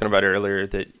were talking about earlier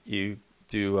that you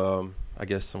do,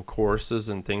 some courses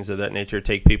and things of that nature,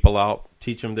 take people out,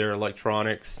 teach them their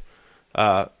electronics.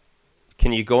 Can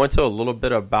you go into a little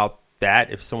bit about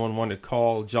that? If someone wanted to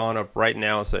call John up right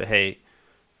now and say, hey,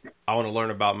 I want to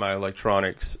learn about my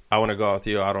electronics. I want to go out with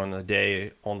you out on the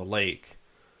day on the lake.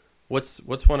 What's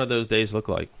one of those days look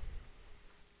like?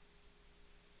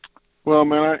 Well,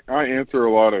 man, I answer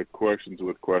a lot of questions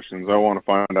with questions. I want to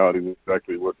find out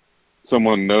exactly what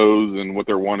someone knows and what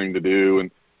they're wanting to do.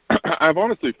 And I've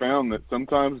honestly found that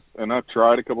sometimes, and I've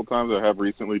tried a couple times, I have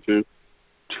recently too,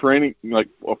 training, like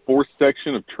a forced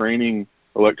section of training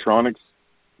electronics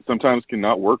sometimes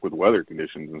cannot work with weather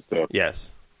conditions and stuff.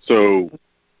 Yes. So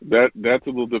that's a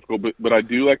little difficult, but I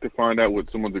do like to find out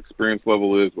what someone's experience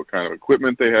level is, what kind of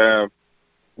equipment they have,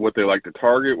 what they like to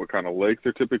target, what kind of lakes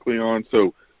they're typically on.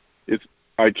 So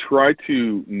I try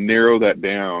to narrow that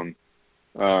down.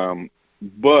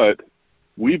 But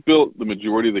we've built the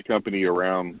majority of the company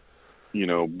around,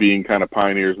 being kind of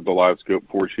pioneers with the live scope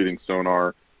forward shooting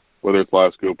sonar, whether it's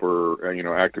live scope or,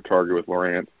 active target with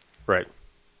Lowrance. Right.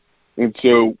 And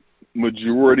so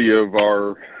majority of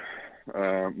the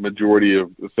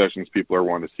sessions people are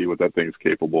wanting to see what that thing's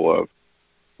capable of.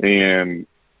 And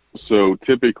so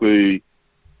typically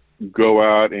go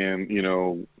out and,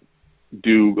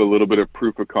 do a little bit of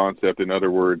proof of concept. In other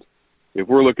words, if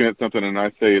we're looking at something and I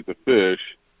say it's a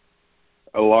fish,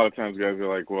 a lot of times guys are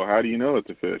like, well, how do you know it's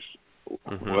a fish?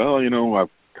 Mm-hmm. Well, I've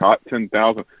caught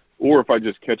 10,000. Or if I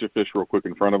just catch a fish real quick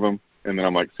in front of them, and then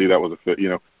I'm like, see, that was a fish,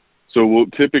 So we'll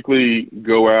typically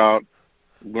go out,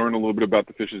 learn a little bit about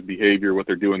the fish's behavior, what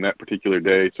they're doing that particular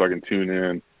day, so I can tune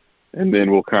in, and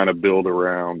then we'll kind of build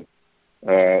around.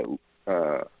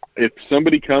 If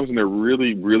somebody comes and they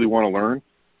really, really want to learn,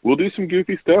 we'll do some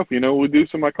goofy stuff. We'll do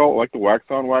some, I call it like the wax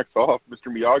on, wax off, Mr.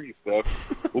 Miyagi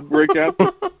stuff. We'll break out,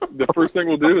 the first thing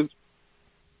we'll do is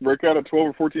break out a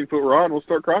 12 or 14-foot rod, and we'll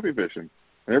start crappie fishing.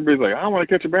 And everybody's like, I want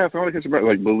to catch a bass.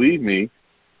 Like, believe me,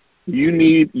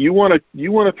 you want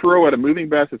to throw at a moving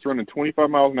bass that's running 25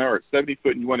 miles an hour at 70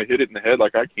 foot, and you want to hit it in the head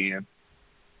like I can.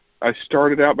 I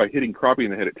started out by hitting crappie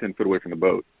in the head at 10 foot away from the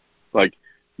boat. Like,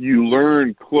 you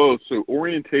learn close. So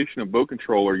orientation and boat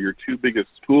control are your two biggest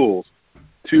tools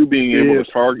to being able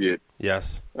to target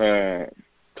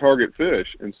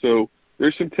fish. And so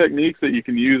there's some techniques that you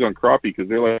can use on crappie because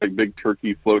they're like big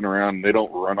turkey floating around and they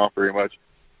don't run off very much.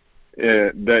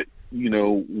 That,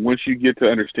 once you get to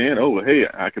understand, hey,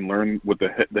 I can learn what the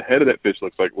head of that fish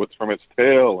looks like, what's from its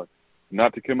tail, and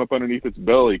not to come up underneath its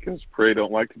belly because prey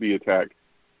don't like to be attacked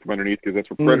from underneath because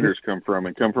that's where predators come from,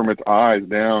 and come from its eyes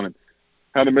down, and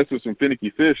how to mess with some finicky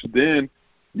fish. Then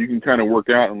you can kind of work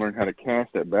out and learn how to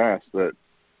cast that bass that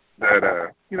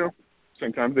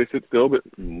sometimes they sit still, but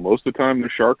most of the time they're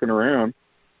sharking around.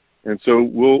 And so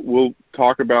we'll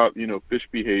talk about, fish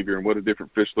behavior and what a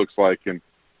different fish looks like, and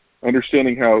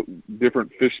understanding how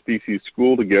different fish species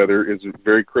school together is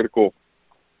very critical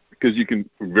because you can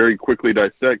very quickly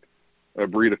dissect a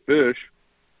breed of fish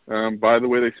by the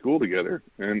way they school together.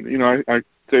 And, I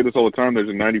say this all the time, there's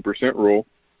a 90% rule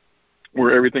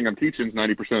where everything I'm teaching is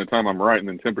 90% of the time I'm right, and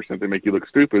then 10% they make you look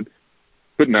stupid.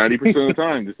 But 90% of the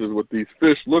time, this is what these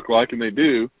fish look like, and they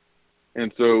do.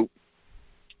 And so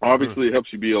obviously it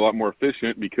helps you be a lot more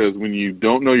efficient because when you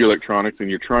don't know your electronics and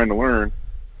you're trying to learn,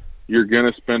 you're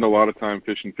going to spend a lot of time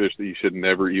fishing fish that you should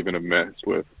never even have messed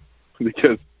with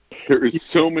because there is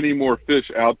so many more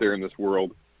fish out there in this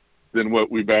world than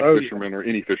what we bass fishermen or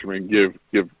any fishermen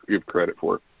give credit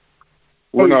for.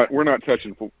 We're not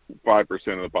touching 5%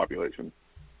 of the population.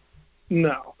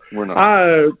 No, we're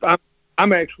not.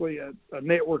 I'm actually a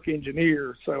network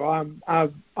engineer, so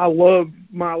I love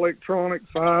my electronics.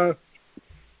 I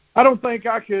don't think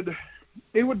I could.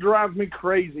 It would drive me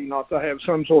crazy not to have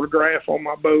some sort of graph on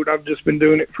my boat. I've just been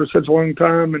doing it for such a long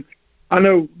time, and I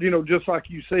know, just like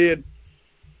you said,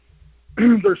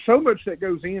 there's so much that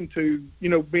goes into,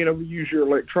 being able to use your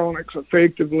electronics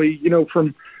effectively,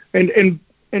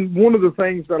 and one of the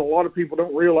things that a lot of people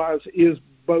don't realize is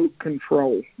boat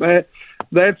control. That's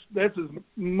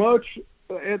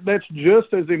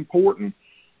just as important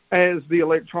as the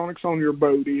electronics on your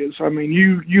boat is. I mean,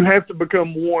 you have to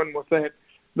become one with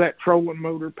that trolling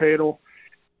motor pedal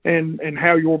and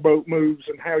how your boat moves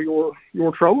and how your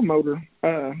trolling motor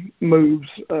moves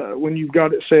when you've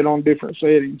got it set on different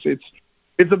settings.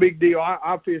 It's a big deal.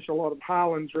 I fish a lot of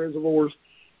Highlands reservoirs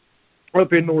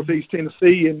up in northeast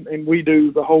Tennessee, and we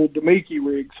do the whole Demeke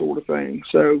rig sort of thing.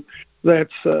 So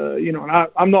that's and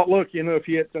I'm not lucky enough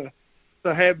yet to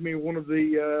have me one of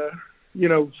the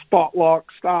spot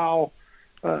lock style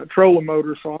trolling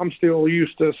motors. So I'm still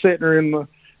used to sitting her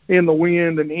in the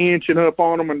wind and inching up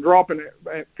on them and dropping it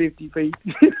at 50 feet.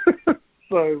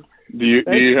 So do you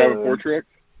have a 4-track?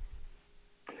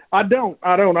 I don't.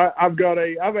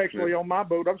 I've actually on my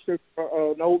boat, I've still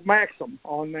an old Maxim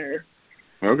on there.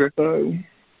 Okay. So,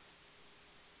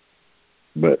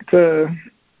 but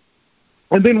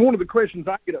and then one of the questions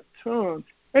I get a ton,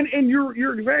 and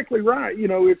you're exactly right.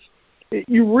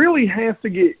 You really have to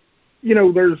get,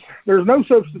 there's no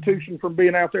substitution from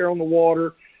being out there on the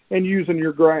water and using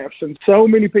your graphs. And so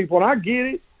many people, and I get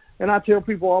it, and I tell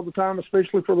people all the time,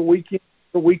 especially for the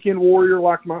weekend warrior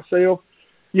like myself,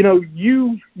 you're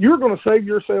going to save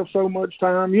yourself so much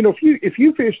time. If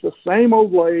you fish the same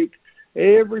old lake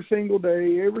every single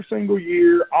day, every single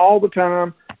year, all the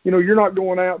time, you're not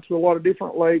going out to a lot of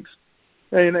different lakes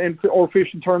or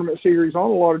fishing tournament series on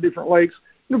a lot of different lakes.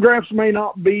 Graphs may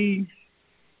not be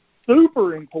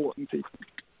super important to you,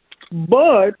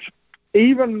 but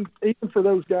even for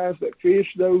those guys that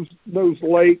fish those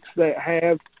lakes that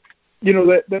have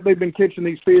that they've been catching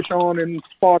these fish on in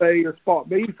spot A or spot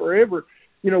B forever.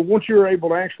 Once you're able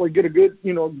to actually get a good,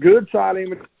 good side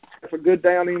image, a good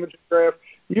down image graph,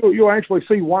 you'll actually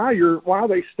see why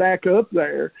they stack up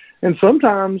there. And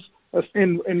sometimes,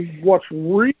 and what's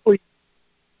really,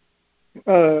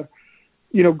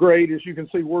 great is you can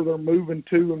see where they're moving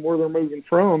to and where they're moving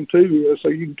from too, so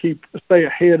you can stay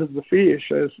ahead of the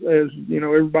fish as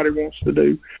everybody wants to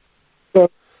do. So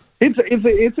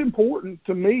it's important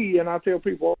to me, and I tell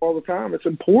people all the time, it's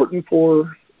important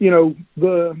for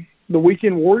the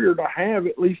weekend warrior to have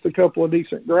at least a couple of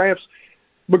decent graphs,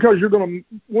 because you're going to,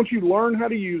 once you learn how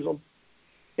to use them,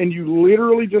 and you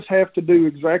literally just have to do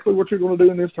exactly what you're going to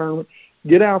do in this tournament,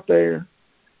 get out there,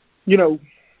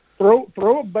 throw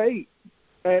a bait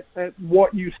at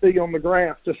what you see on the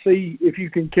graph to see if you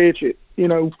can catch it.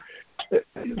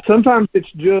 Sometimes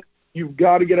it's just, you've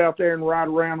got to get out there and ride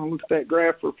around and look at that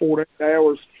graph for 4 to 8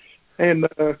 hours and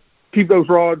keep those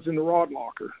rods in the rod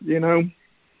locker,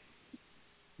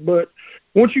 But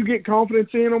once you get confidence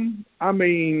in them, I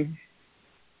mean,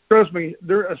 trust me,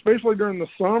 especially during the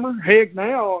summer, heck,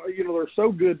 now, they're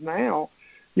so good now,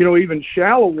 even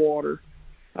shallow water.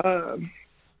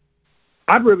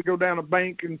 I'd rather go down a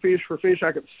bank and fish for fish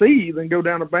I could see than go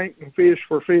down a bank and fish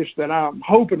for fish that I'm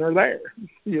hoping are there,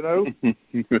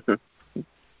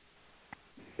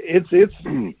 It's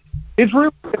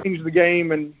really changed the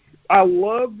game, and I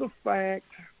love the fact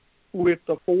with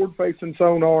the forward-facing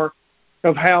sonar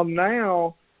of how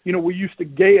now, we used to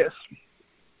guess,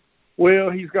 well,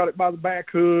 he's got it by the back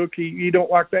hook, he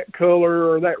don't like that color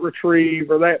or that retrieve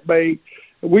or that bait.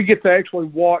 We get to actually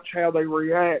watch how they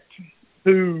react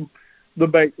to the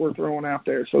bait we're throwing out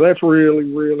there. So that's really,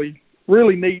 really,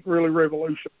 really neat, really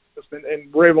revolutionizing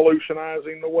and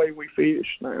revolutionizing the way we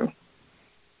fish now.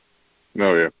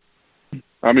 Oh, yeah.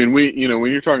 I mean, when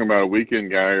you're talking about a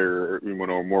weekend guy or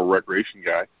a more recreation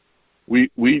guy, we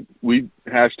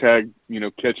hashtag,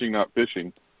 catching, not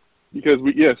fishing, because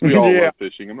we all love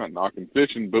fishing. I'm not knocking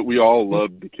fishing, but we all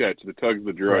love to catch. The tug's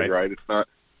the drug, right? It's not,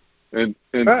 and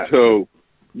so,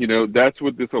 that's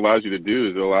what this allows you to do,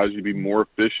 is it allows you to be more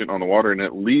efficient on the water and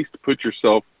at least put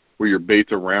yourself where your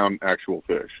bait's around actual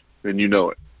fish, and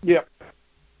it. Yeah.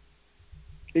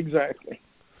 Exactly.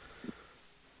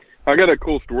 I got a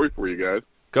cool story for you guys.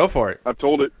 Go for it. I've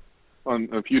told it on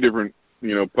a few different,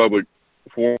 public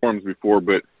forums before,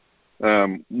 but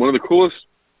one of the coolest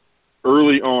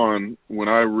early on when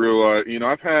I realized,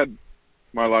 I've had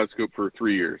my live scope for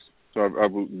 3 years. So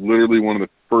I've literally one of the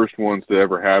first ones to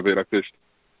ever have it. I fished,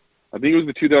 I think it was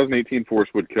the 2018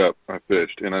 Forest Wood Cup I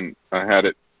fished, and I had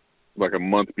it like a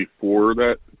month before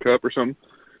that cup or something.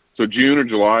 So June or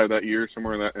July of that year,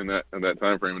 somewhere in that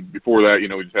time frame. And before that,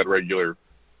 we just had regular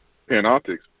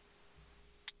Panoptics.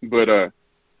 But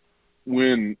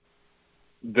when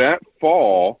that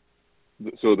fall,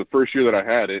 so the first year that I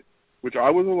had it, which I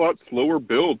was a lot slower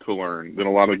build to learn than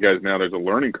a lot of the guys now. There's a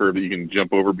learning curve that you can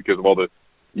jump over because of all the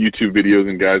YouTube videos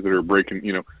and guys that are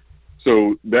breaking,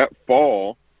 So that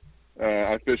fall,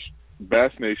 I fished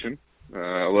Bass Nation.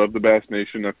 I love the Bass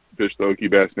Nation. I've fished the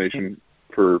Okie Bass Nation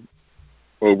for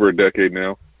over a decade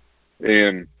now.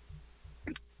 And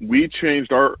we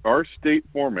changed our state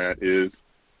format is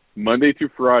Monday through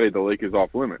Friday, the lake is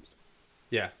off limits.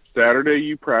 Yeah.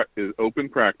 Saturday is open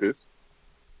practice,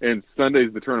 and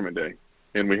Sunday's the tournament day.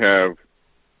 And we have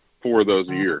 4 of those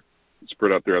a year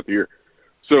spread out throughout the year.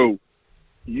 So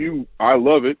I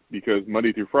love it because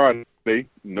Monday through Friday,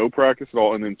 no practice at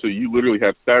all. And then so you literally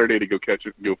have Saturday to go catch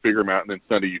it, go figure them out, and then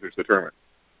Sunday you fish the tournament.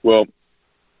 Well,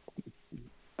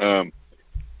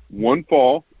 one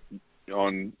fall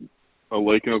on a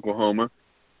lake in Oklahoma,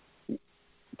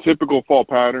 typical fall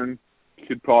pattern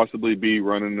could possibly be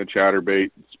running the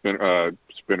chatterbait,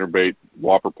 spinner bait,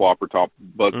 whopper plopper, top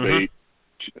butt bait,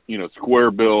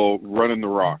 square bill, running the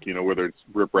rock, whether it's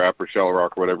riprap or shallow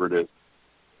rock or whatever it is.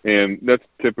 And that's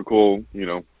typical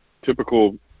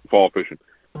fall fishing.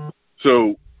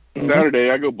 So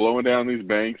Saturday I go blowing down these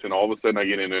banks, and all of a sudden I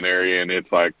get into an area and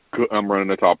it's like I'm running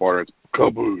the top water. It's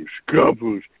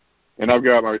kaboosh. And I've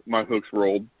got my hooks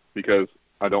rolled because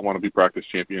I don't want to be practice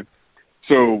champion.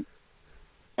 So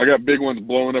I got big ones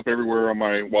blowing up everywhere on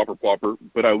my whopper plopper,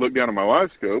 but I look down at my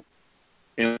live scope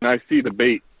and I see the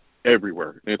bait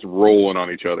everywhere. And it's rolling on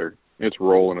each other. It's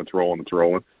rolling.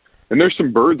 And there's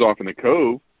some birds off in the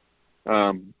cove,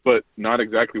 but not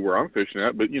exactly where I'm fishing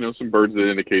at, but, some birds that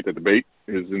indicate that the bait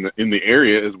is in the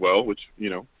area as well, which,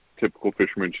 typical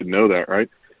fishermen should know that, right?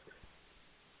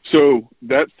 So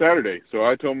that's Saturday. So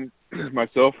I told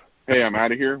myself, hey, I'm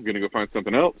out of here. I'm going to go find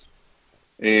something else.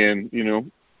 And,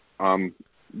 I'm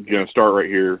going to start right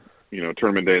here,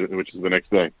 tournament day, which is the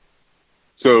next day.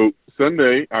 So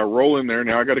Sunday, I roll in there.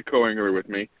 Now I got a co-angler with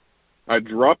me. I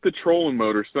drop the trolling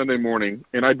motor Sunday morning,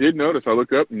 and I did notice. I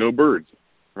look up, no birds,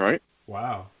 right?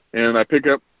 Wow. And I pick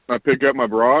up my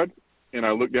rod, and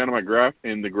I look down at my graph,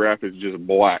 and the graph is just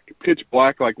black, pitch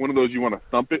black, like one of those you want to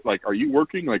thump it. Like, are you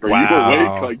working? Like, are you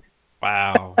awake? Like,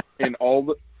 wow. And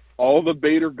all the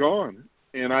bait are gone,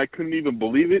 and I couldn't even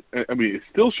believe it. I mean, it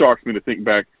still shocks me to think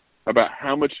back about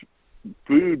how much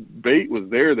food bait was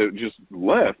there that just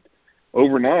left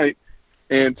overnight.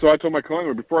 And so I told my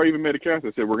co-angler, before I even made a cast,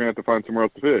 I said, we're going to have to find somewhere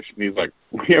else to fish. And he's like,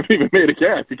 we haven't even made a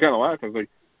cast. He kind of laughed. I was like,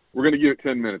 we're going to give it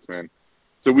 10 minutes, man.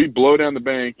 So we blow down the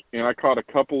bank, and I caught a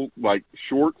couple, like,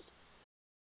 shorts.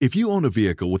 If you own a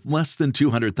vehicle with less than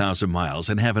 200,000 miles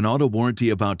and have an auto warranty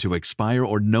about to expire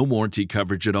or no warranty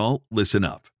coverage at all, listen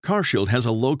up. CarShield has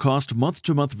a low-cost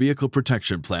month-to-month vehicle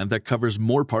protection plan that covers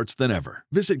more parts than ever.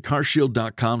 Visit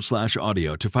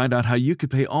carshield.com/audio to find out how you could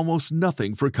pay almost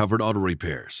nothing for covered auto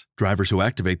repairs. Drivers who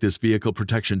activate this vehicle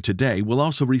protection today will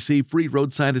also receive free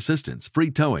roadside assistance,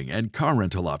 free towing, and car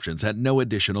rental options at no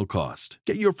additional cost.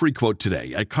 Get your free quote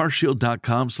today at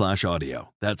carshield.com/audio.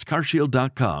 That's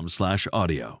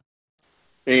carshield.com/audio.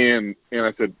 And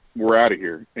I said, we're out of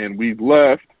here. And we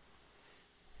left,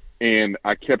 and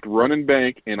I kept running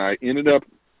bank, and I ended up,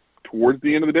 towards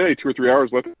the end of the day, 2 or 3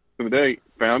 hours left in the day,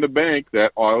 found a bank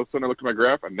that all of a sudden I looked at my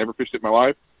graph. I never fished it in my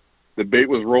life. The bait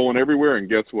was rolling everywhere, and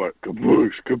guess what?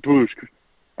 Kaboosh, kaboosh.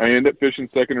 I ended up finishing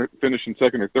second or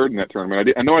third in that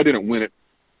tournament. I know I didn't win it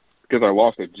because I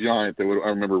lost a giant that I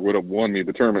remember would have won me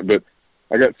the tournament, but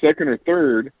I got second or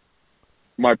third.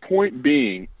 My point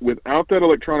being, without that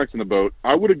electronics in the boat,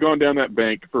 I would have gone down that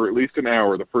bank for at least an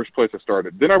hour, the first place I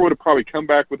started. Then I would have probably come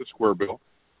back with a square bill.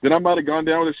 Then I might have gone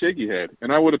down with a shaky head.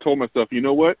 And I would have told myself, you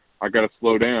know what? I got to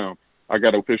slow down. I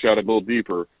got to fish out a little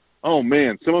deeper. Oh,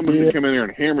 man, someone must have come in there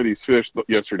and hammer these fish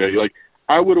yesterday. Like,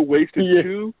 I would have wasted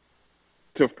 2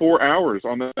 to 4 hours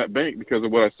on that bank because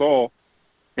of what I saw.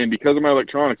 And because of my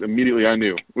electronics, immediately I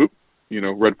knew,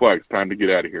 red flags, time to get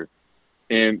out of here.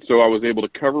 And so I was able to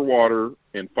cover water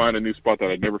and find a new spot that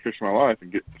I'd never fished in my life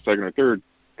and get second or third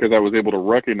because I was able to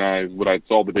recognize what I'd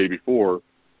saw the day before,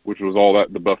 which was all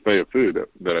the buffet of food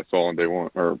that I saw on day one,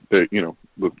 or the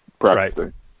practice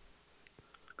day.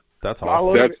 That's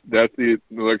awesome. That's the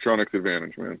electronics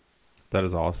advantage, man. That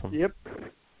is awesome. Yep.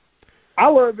 I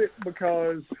love it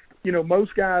because,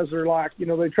 most guys are like,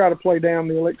 they try to play down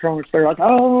the electronics. They're like,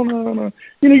 oh, no.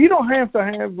 You don't have to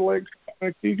have the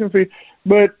electronics. You can fish.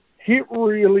 But it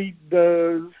really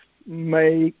does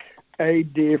make a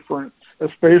difference,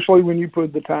 especially when you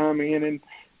put the time in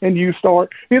and you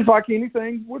start. It's like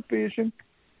anything with fishing.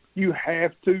 You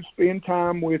have to spend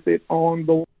time with it on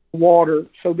the water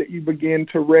so that you begin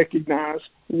to recognize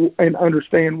and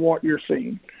understand what you're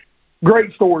seeing.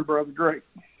 Great story, brother. Great.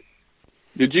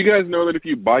 Did you guys know that if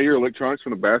you buy your electronics from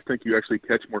the bass tank, you actually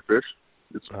catch more fish?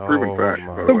 It's a proven fact.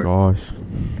 Oh, my gosh.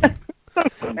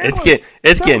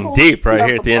 It's getting deep right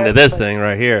here at the end of this thing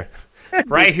right here.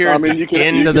 Right here at the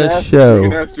end of the show. You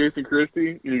can ask Jason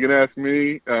Christie. You can ask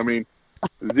me. I mean,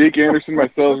 Zeke Anderson, my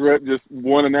sales rep, just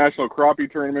won a national crappie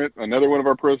tournament. Another one of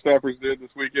our pro staffers did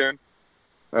this weekend.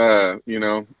 I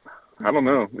don't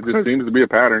know. It just seems to be a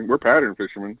pattern. We're pattern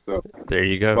fishermen. So there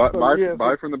you go.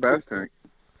 Buy from the bass tank.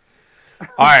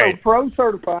 All right. So pro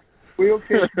certified. We'll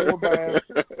catch more bass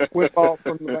with all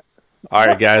from the bass. All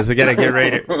right, guys, we got to get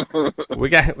ready. We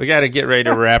got to get ready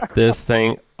to wrap this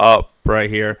thing up right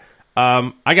here.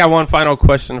 I got one final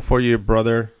question for you,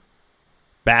 brother.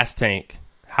 Bass Tank.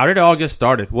 How did it all get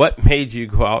started? What made you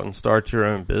go out and start your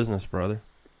own business, brother?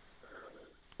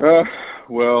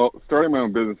 Well, starting my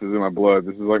own business is in my blood.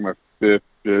 This is like my 5th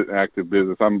active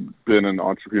business. I've been an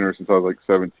entrepreneur since I was like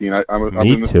 17. I've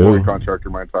been a flooring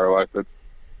contractor my entire life. That's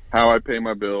how I pay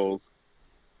my bills.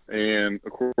 And,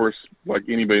 of course, like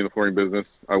anybody in the flooring business,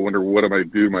 I wonder what am I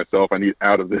do to myself. I need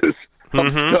out of this.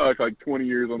 I'm stuck like 20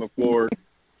 years on the floor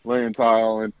laying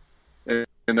tile.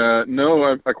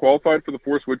 No, I qualified for the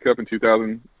Forest Wood Cup in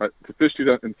 2000 to fish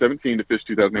 2017 to fish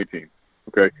 2018.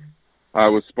 Okay. I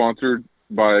was sponsored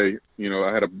by,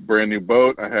 I had a brand new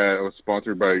boat. I was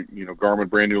sponsored by, Garmin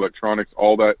brand new electronics.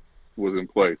 All that was in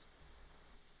place.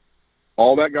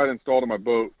 All that got installed on my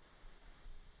boat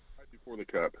right before the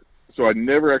Cup. So I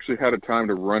never actually had a time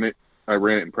to run it. I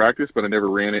ran it in practice, but I never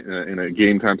ran it in a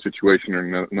game time situation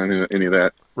or none of any of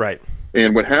that. Right.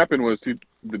 And what happened was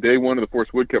the day 1 of the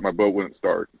Forest Wood Cup, my boat wouldn't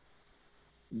start.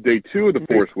 Day 2 of the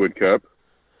Forest Wood Cup,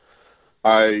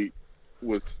 I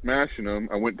was smashing them.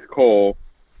 I went to coal,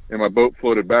 and my boat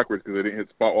floated backwards because I didn't hit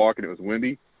spot walk and it was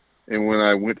windy. And when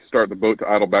I went to start the boat to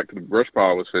idle back to the brush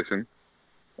pile I was fishing,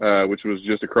 which was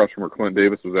just across from where Clint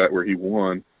Davis was at, where he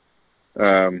won,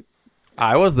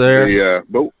 I was there.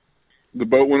 The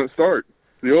boat wouldn't start.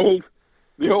 The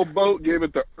old boat gave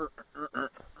it the.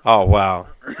 Oh wow!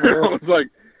 I was like,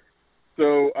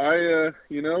 so I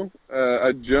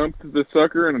jumped the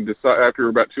sucker and after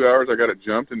about 2 hours I got it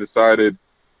jumped and decided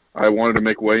I wanted to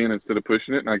make weigh in instead of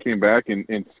pushing it, and I came back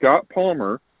and Scott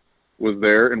Palmer was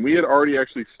there, and we had already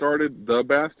actually started the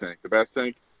Bass Tank. The Bass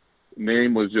Tank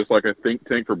name was just like a think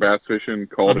tank for bass fishing,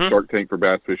 called a Shark Tank for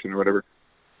bass fishing or whatever.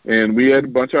 And we had a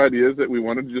bunch of ideas that we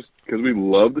wanted to just, because we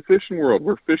love the fishing world.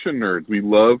 We're fishing nerds. We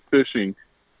love fishing.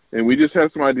 And we just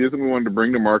have some ideas that we wanted to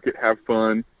bring to market, have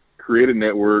fun, create a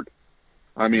network.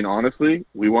 I mean, honestly,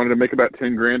 we wanted to make about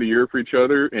 $10,000 a year for each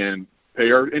other and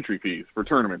pay our entry fees for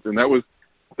tournaments. And that was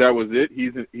it.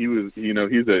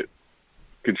 He's a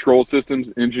control systems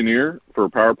engineer for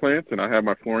power plants, and I have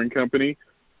my flooring company,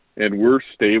 and we're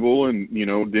stable and,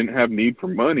 didn't have need for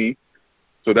money.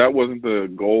 So that wasn't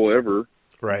the goal ever.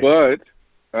 Right. But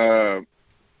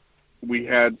we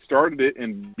had started it,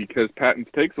 and because patents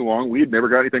take so long, we had never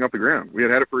got anything off the ground. We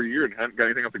had it for a year and hadn't got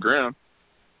anything off the ground.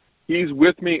 He's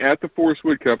with me at the Forest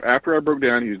Wood Cup. After I broke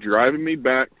down, he's driving me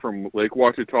back from Lake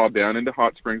Ouachita down into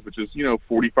Hot Springs, which is,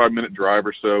 45-minute drive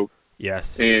or so.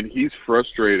 Yes. And he's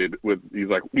frustrated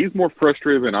he's more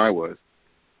frustrated than I was.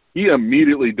 He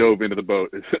immediately dove into the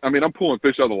boat. I mean, I'm pulling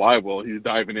fish out of the live well. He's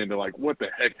diving into what the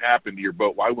heck happened to your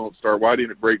boat? Why won't it start? Why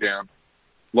didn't it break down?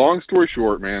 Long story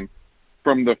short, man,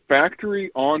 from the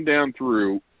factory on down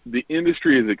through, the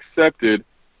industry has accepted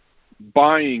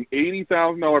buying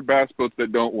 $80,000 bass boats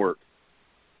that don't work.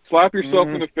 Slap yourself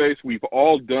in the face. We've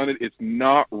all done it. It's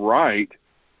not right,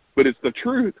 but it's the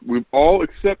truth. We've all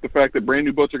accept the fact that brand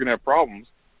new boats are going to have problems,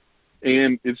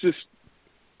 and it's just,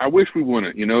 I wish we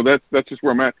wouldn't. That's just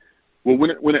where I'm at. Well,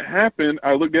 when it happened,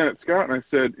 I looked down at Scott and I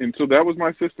said, and so that was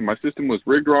my system. My system was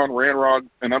rigged on, ran rod,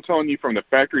 and I'm telling you, from the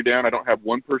factory down, I don't have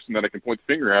one person that I can point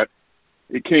the finger at.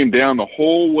 It came down the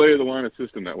whole way of the line of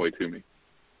system that way to me.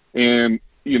 And,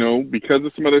 because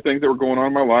of some other things that were going on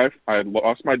in my life, I had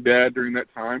lost my dad during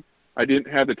that time. I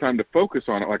didn't have the time to focus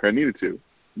on it like I needed to.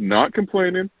 Not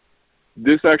complaining.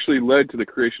 This actually led to the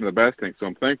creation of the Bass Tank, so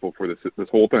I'm thankful for this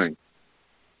whole thing.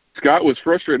 Scott was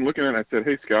frustrated and looking at it, and I said,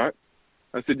 hey, Scott,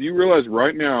 I said, do you realize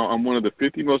right now I'm one of the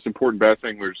 50 most important bass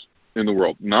anglers in the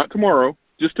world? Not tomorrow,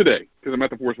 just today, because I'm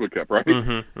at the Forest Wood Cup, right?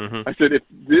 I said, if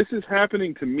this is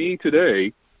happening to me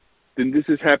today, then this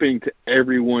is happening to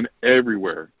everyone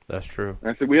everywhere. That's true.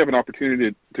 And I said, we have an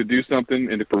opportunity to do something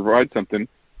and to provide something.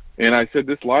 And I said,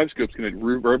 this live scope's going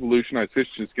to revolutionize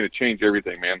fishing. It's going to change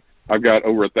everything, man. I've got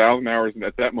over 1,000 hours, and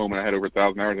at that moment I had over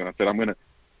 1,000 hours, and I said,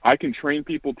 I can train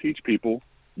people, teach people.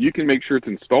 You can make sure it's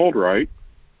installed right,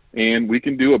 and we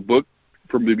can do a book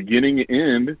from the beginning to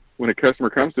end. When a customer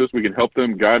comes to us, we can help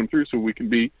them, guide them through, so we can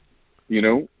be,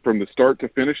 from the start to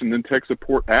finish, and then tech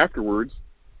support afterwards.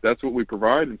 That's what we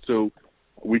provide. And so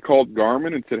we called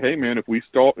Garmin and said, hey, man, if we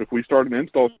start an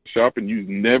install shop and you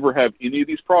never have any of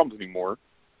these problems anymore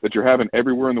that you're having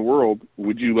everywhere in the world,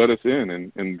 would you let us in?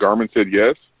 And Garmin said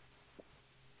yes.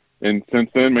 And since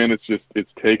then, man,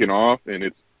 it's taken off, and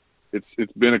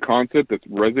it's been a concept that's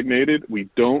resonated.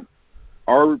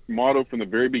 Our motto from the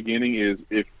very beginning is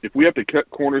if we have to cut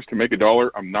corners to make $1,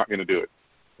 I'm not going to do it.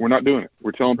 We're not doing it.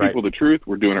 We're telling people the truth.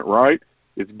 We're doing it right.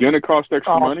 It's going to cost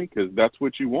extra money because that's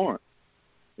what you want.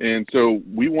 And so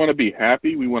we want to be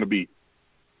happy. We want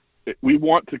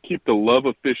to keep the love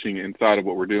of fishing inside of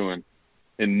what we're doing.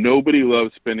 And nobody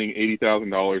loves spending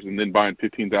 $80,000 and then buying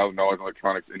 $15,000 in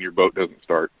electronics and your boat doesn't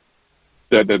start.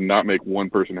 That does not make one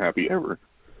person happy ever.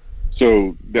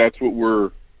 So that's what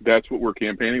we're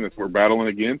campaigning. That's what we're battling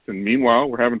against. And meanwhile,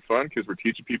 we're having fun because we're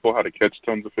teaching people how to catch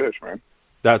tons of fish, man.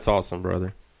 That's awesome,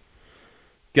 brother.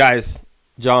 Guys,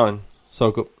 John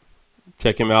Sokol,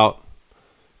 check him out.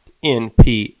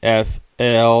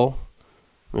 NPFL,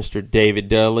 Mr. David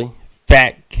Dudley,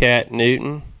 Fat Cat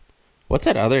Newton. What's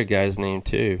that other guy's name,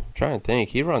 too? I'm trying to think.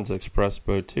 He runs Express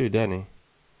Boat, too, doesn't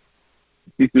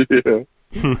he?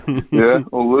 Yeah,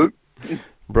 Luke.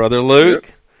 Brother Luke.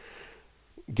 Yep.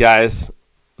 Guys,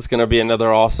 it's going to be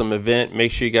another awesome event.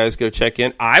 Make sure you guys go check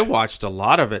in. I watched a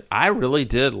lot of it. I really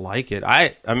did like it.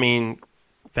 I mean,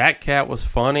 Fat Cat was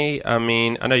funny. I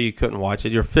mean, I know you couldn't watch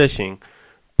it. You're fishing.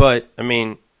 But, I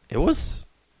mean, it was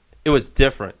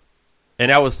different.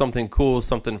 And that was something cool,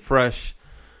 something fresh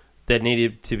that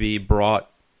needed to be brought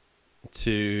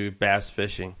to bass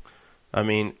fishing. I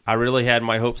mean, I really had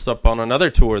my hopes up on another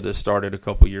tour that started a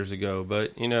couple years ago.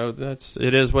 But,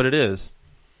 it is what it is.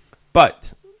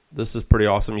 But this is pretty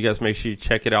awesome. You guys make sure you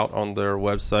check it out on their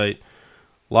website.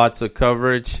 Lots of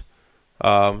coverage.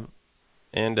 And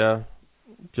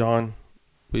John,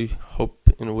 we hope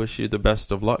and wish you the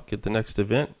best of luck at the next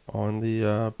event on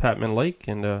the Patman Lake.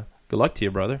 And good luck to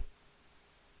you, brother.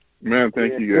 Man,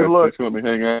 thank you guys. Thanks for letting me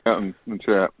hang out and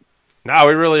chat. No,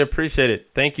 we really appreciate it.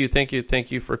 Thank you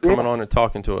for coming on and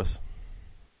talking to us.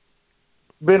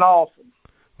 Been awesome.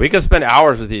 We could spend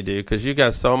hours with you, dude, because you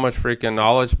got so much freaking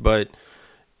knowledge. But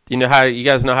you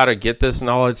guys know how to get this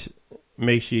knowledge.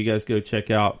 Make sure you guys go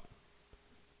check out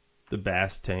the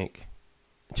Bass Tank.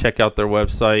 Check out their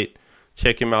website.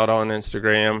 Check him out on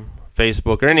Instagram,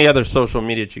 Facebook, or any other social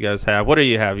media that you guys have. What do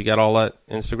you have? You got all that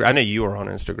Instagram? I know you are on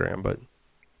Instagram, but...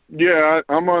 Yeah,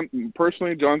 I'm on,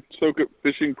 personally, John Sokup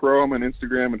Fishing Pro. I'm on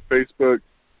Instagram and Facebook.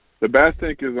 The Bass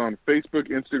Tank is on Facebook,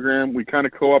 Instagram. We kind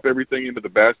of co-op everything into the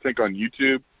Bass Tank on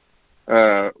YouTube.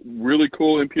 Really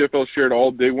cool. MPFL shared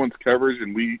all day one's coverage,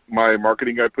 and my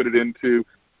marketing guy put it into.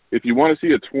 If you want to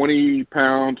see a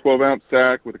 20-pound, 12-ounce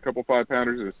sack with a couple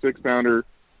 5-pounders and a 6-pounder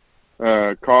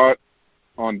caught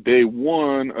on day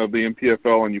one of the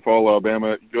MPFL and Eufaula,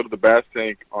 Alabama, you go to the Bass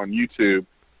Tank on YouTube.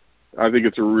 I think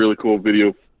it's a really cool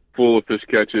video full of fish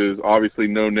catches, obviously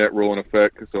no net roll in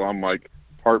effect, so I'm like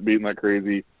heart beating like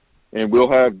crazy. And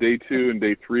we'll have day 2 and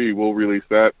day 3. We'll release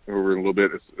that over a little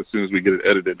bit as soon as we get it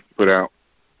edited, put out.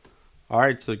 All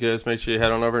right, so guys, make sure you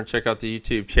head on over and check out the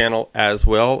YouTube channel as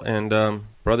well. And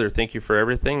brother, thank you for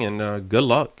everything, and good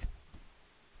luck.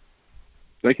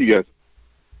 Thank you, guys.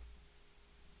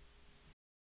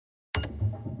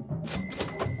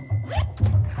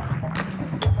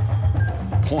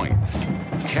 Points,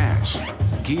 cash,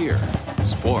 gear,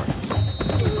 sports.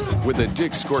 With a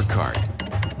Dick's Scorecard,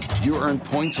 you earn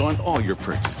points on all your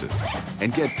purchases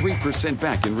and get 3%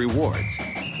 back in rewards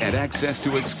and access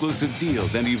to exclusive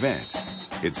deals and events.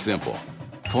 It's simple.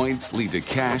 Points lead to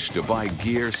cash to buy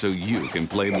gear so you can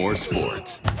play more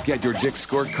sports. Get your Dick's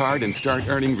Scorecard and start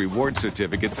earning reward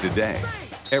certificates today.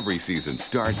 Every season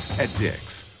starts at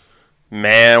Dick's.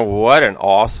 Man, what an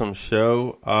awesome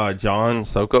show. John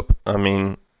Sokup, I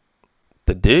mean,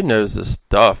 the dude knows this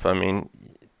stuff. I mean,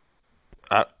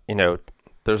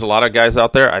 there's a lot of guys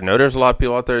out there. I know there's a lot of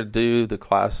people out there that do the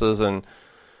classes,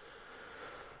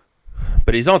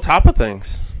 but he's on top of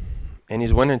things, and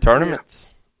he's winning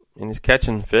tournaments, and he's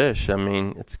catching fish. I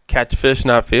mean, it's catch fish,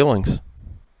 not feelings.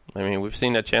 I mean, we've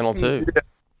seen that channel too.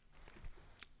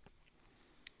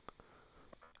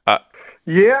 Fun guy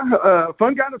to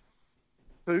talk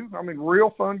to. I mean, real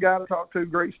fun guy to talk to.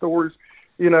 Great stories.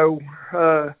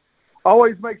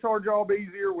 Always makes our job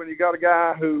easier when you got a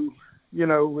guy who,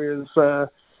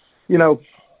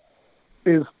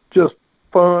 is just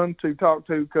fun to talk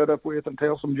to, cut up with, and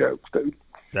tell some jokes to.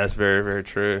 That's very, very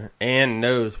true. And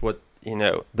knows what,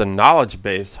 the knowledge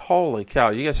base. Holy cow.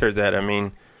 You guys heard that. I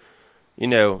mean,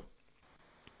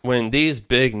 when these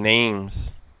big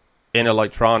names in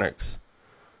electronics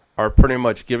are pretty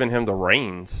much giving him the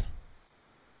reins,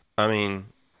 I mean,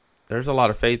 there's a lot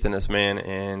of faith in this man,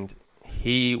 and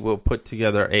he will put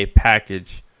together a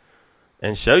package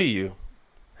and show you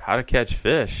how to catch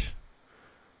fish.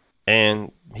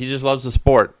 And he just loves the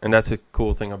sport, and that's a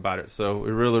cool thing about it. So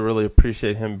we really, really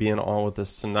appreciate him being on with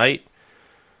us tonight.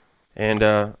 And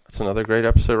it's another great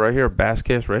episode right here of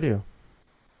Basscast Radio.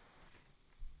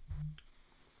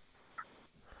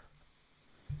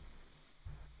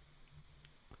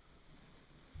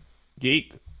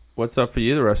 Geek, what's up for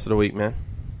you the rest of the week, man?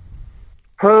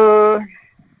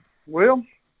 Well,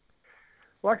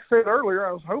 like I said earlier,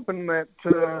 I was hoping that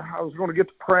I was going to get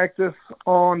to practice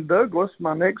on Douglas.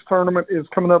 My next tournament is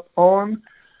coming up on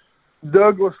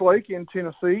Douglas Lake in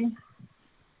Tennessee.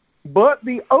 But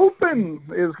the Open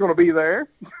is going to be there.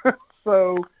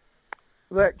 So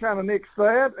that kind of nixed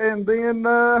that. And then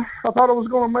I thought I was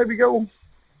going to maybe go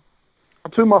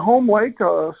to my home lake,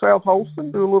 South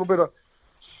Holston, do a little bit of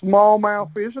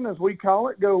smallmouth fishing, as we call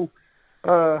it, go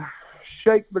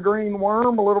shake the green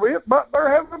worm a little bit. But they're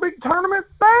having a big tournament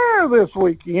there this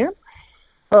weekend,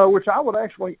 which I would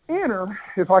actually enter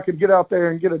if I could get out there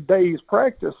and get a day's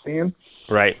practice in.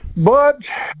 Right. But,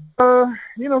 so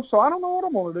I don't know what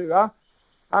I'm going to do.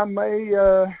 I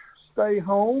may stay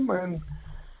home and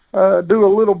do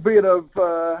a little bit of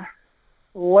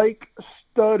lake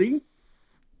study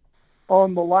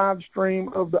on the live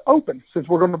stream of the Open, since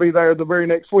we're going to be there the very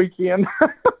next weekend.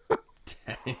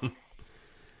 Dang.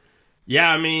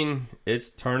 Yeah, I mean, it's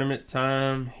tournament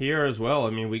time here as well. I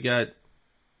mean, we got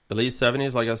Elite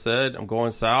 70s, like I said. I'm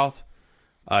going south.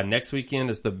 Next weekend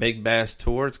is the Big Bass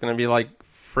Tour. It's going to be like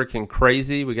freaking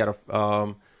crazy. We got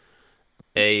a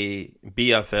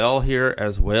BFL here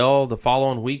as well the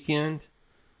following weekend.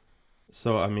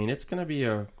 So, I mean, it's going to be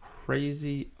a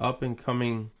crazy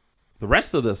up-and-coming the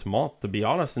rest of this month, to be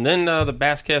honest. And then the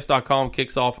Basscast.com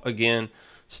kicks off again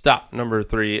stop number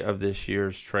 3 of this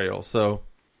year's trail. So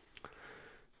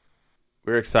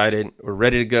we're excited. We're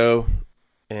ready to go.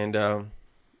 And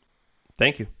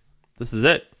thank you. This is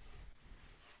it.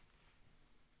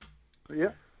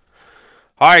 Yeah.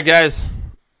 All right, guys.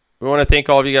 We want to thank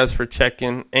all of you guys for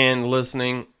checking and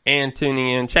listening and tuning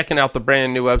in, checking out the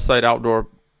brand new website, Outdoor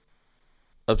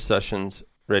Obsessions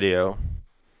Radio,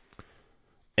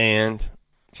 and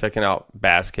checking out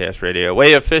Basscast Radio.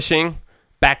 Way of Fishing,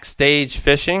 Backstage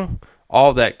Fishing,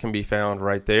 all that can be found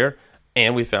right there.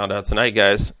 And we found out tonight,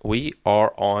 guys, we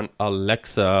are on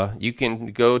Alexa. You can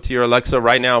go to your Alexa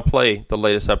right now and play the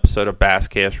latest episode of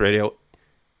Basscast Radio,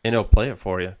 and it'll play it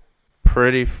for you.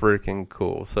 Pretty freaking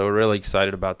cool. So we're really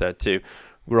excited about that too.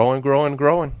 Growing.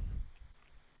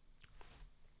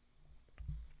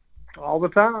 All the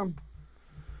time.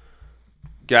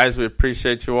 Guys, we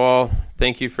appreciate you all.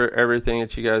 Thank you for everything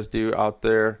that you guys do out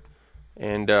there.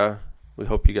 And we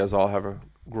hope you guys all have a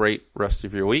great rest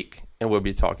of your week. And we'll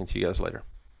be talking to you guys later.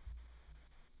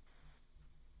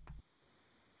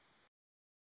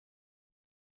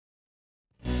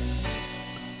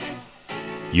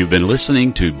 You've been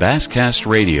listening to Basscast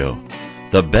Radio,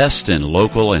 the best in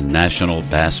local and national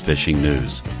bass fishing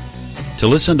news. To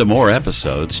listen to more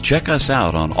episodes, check us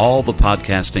out on all the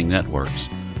podcasting networks.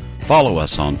 Follow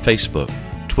us on Facebook,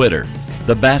 Twitter,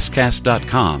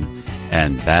 thebasscast.com,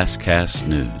 and Basscast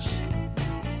News.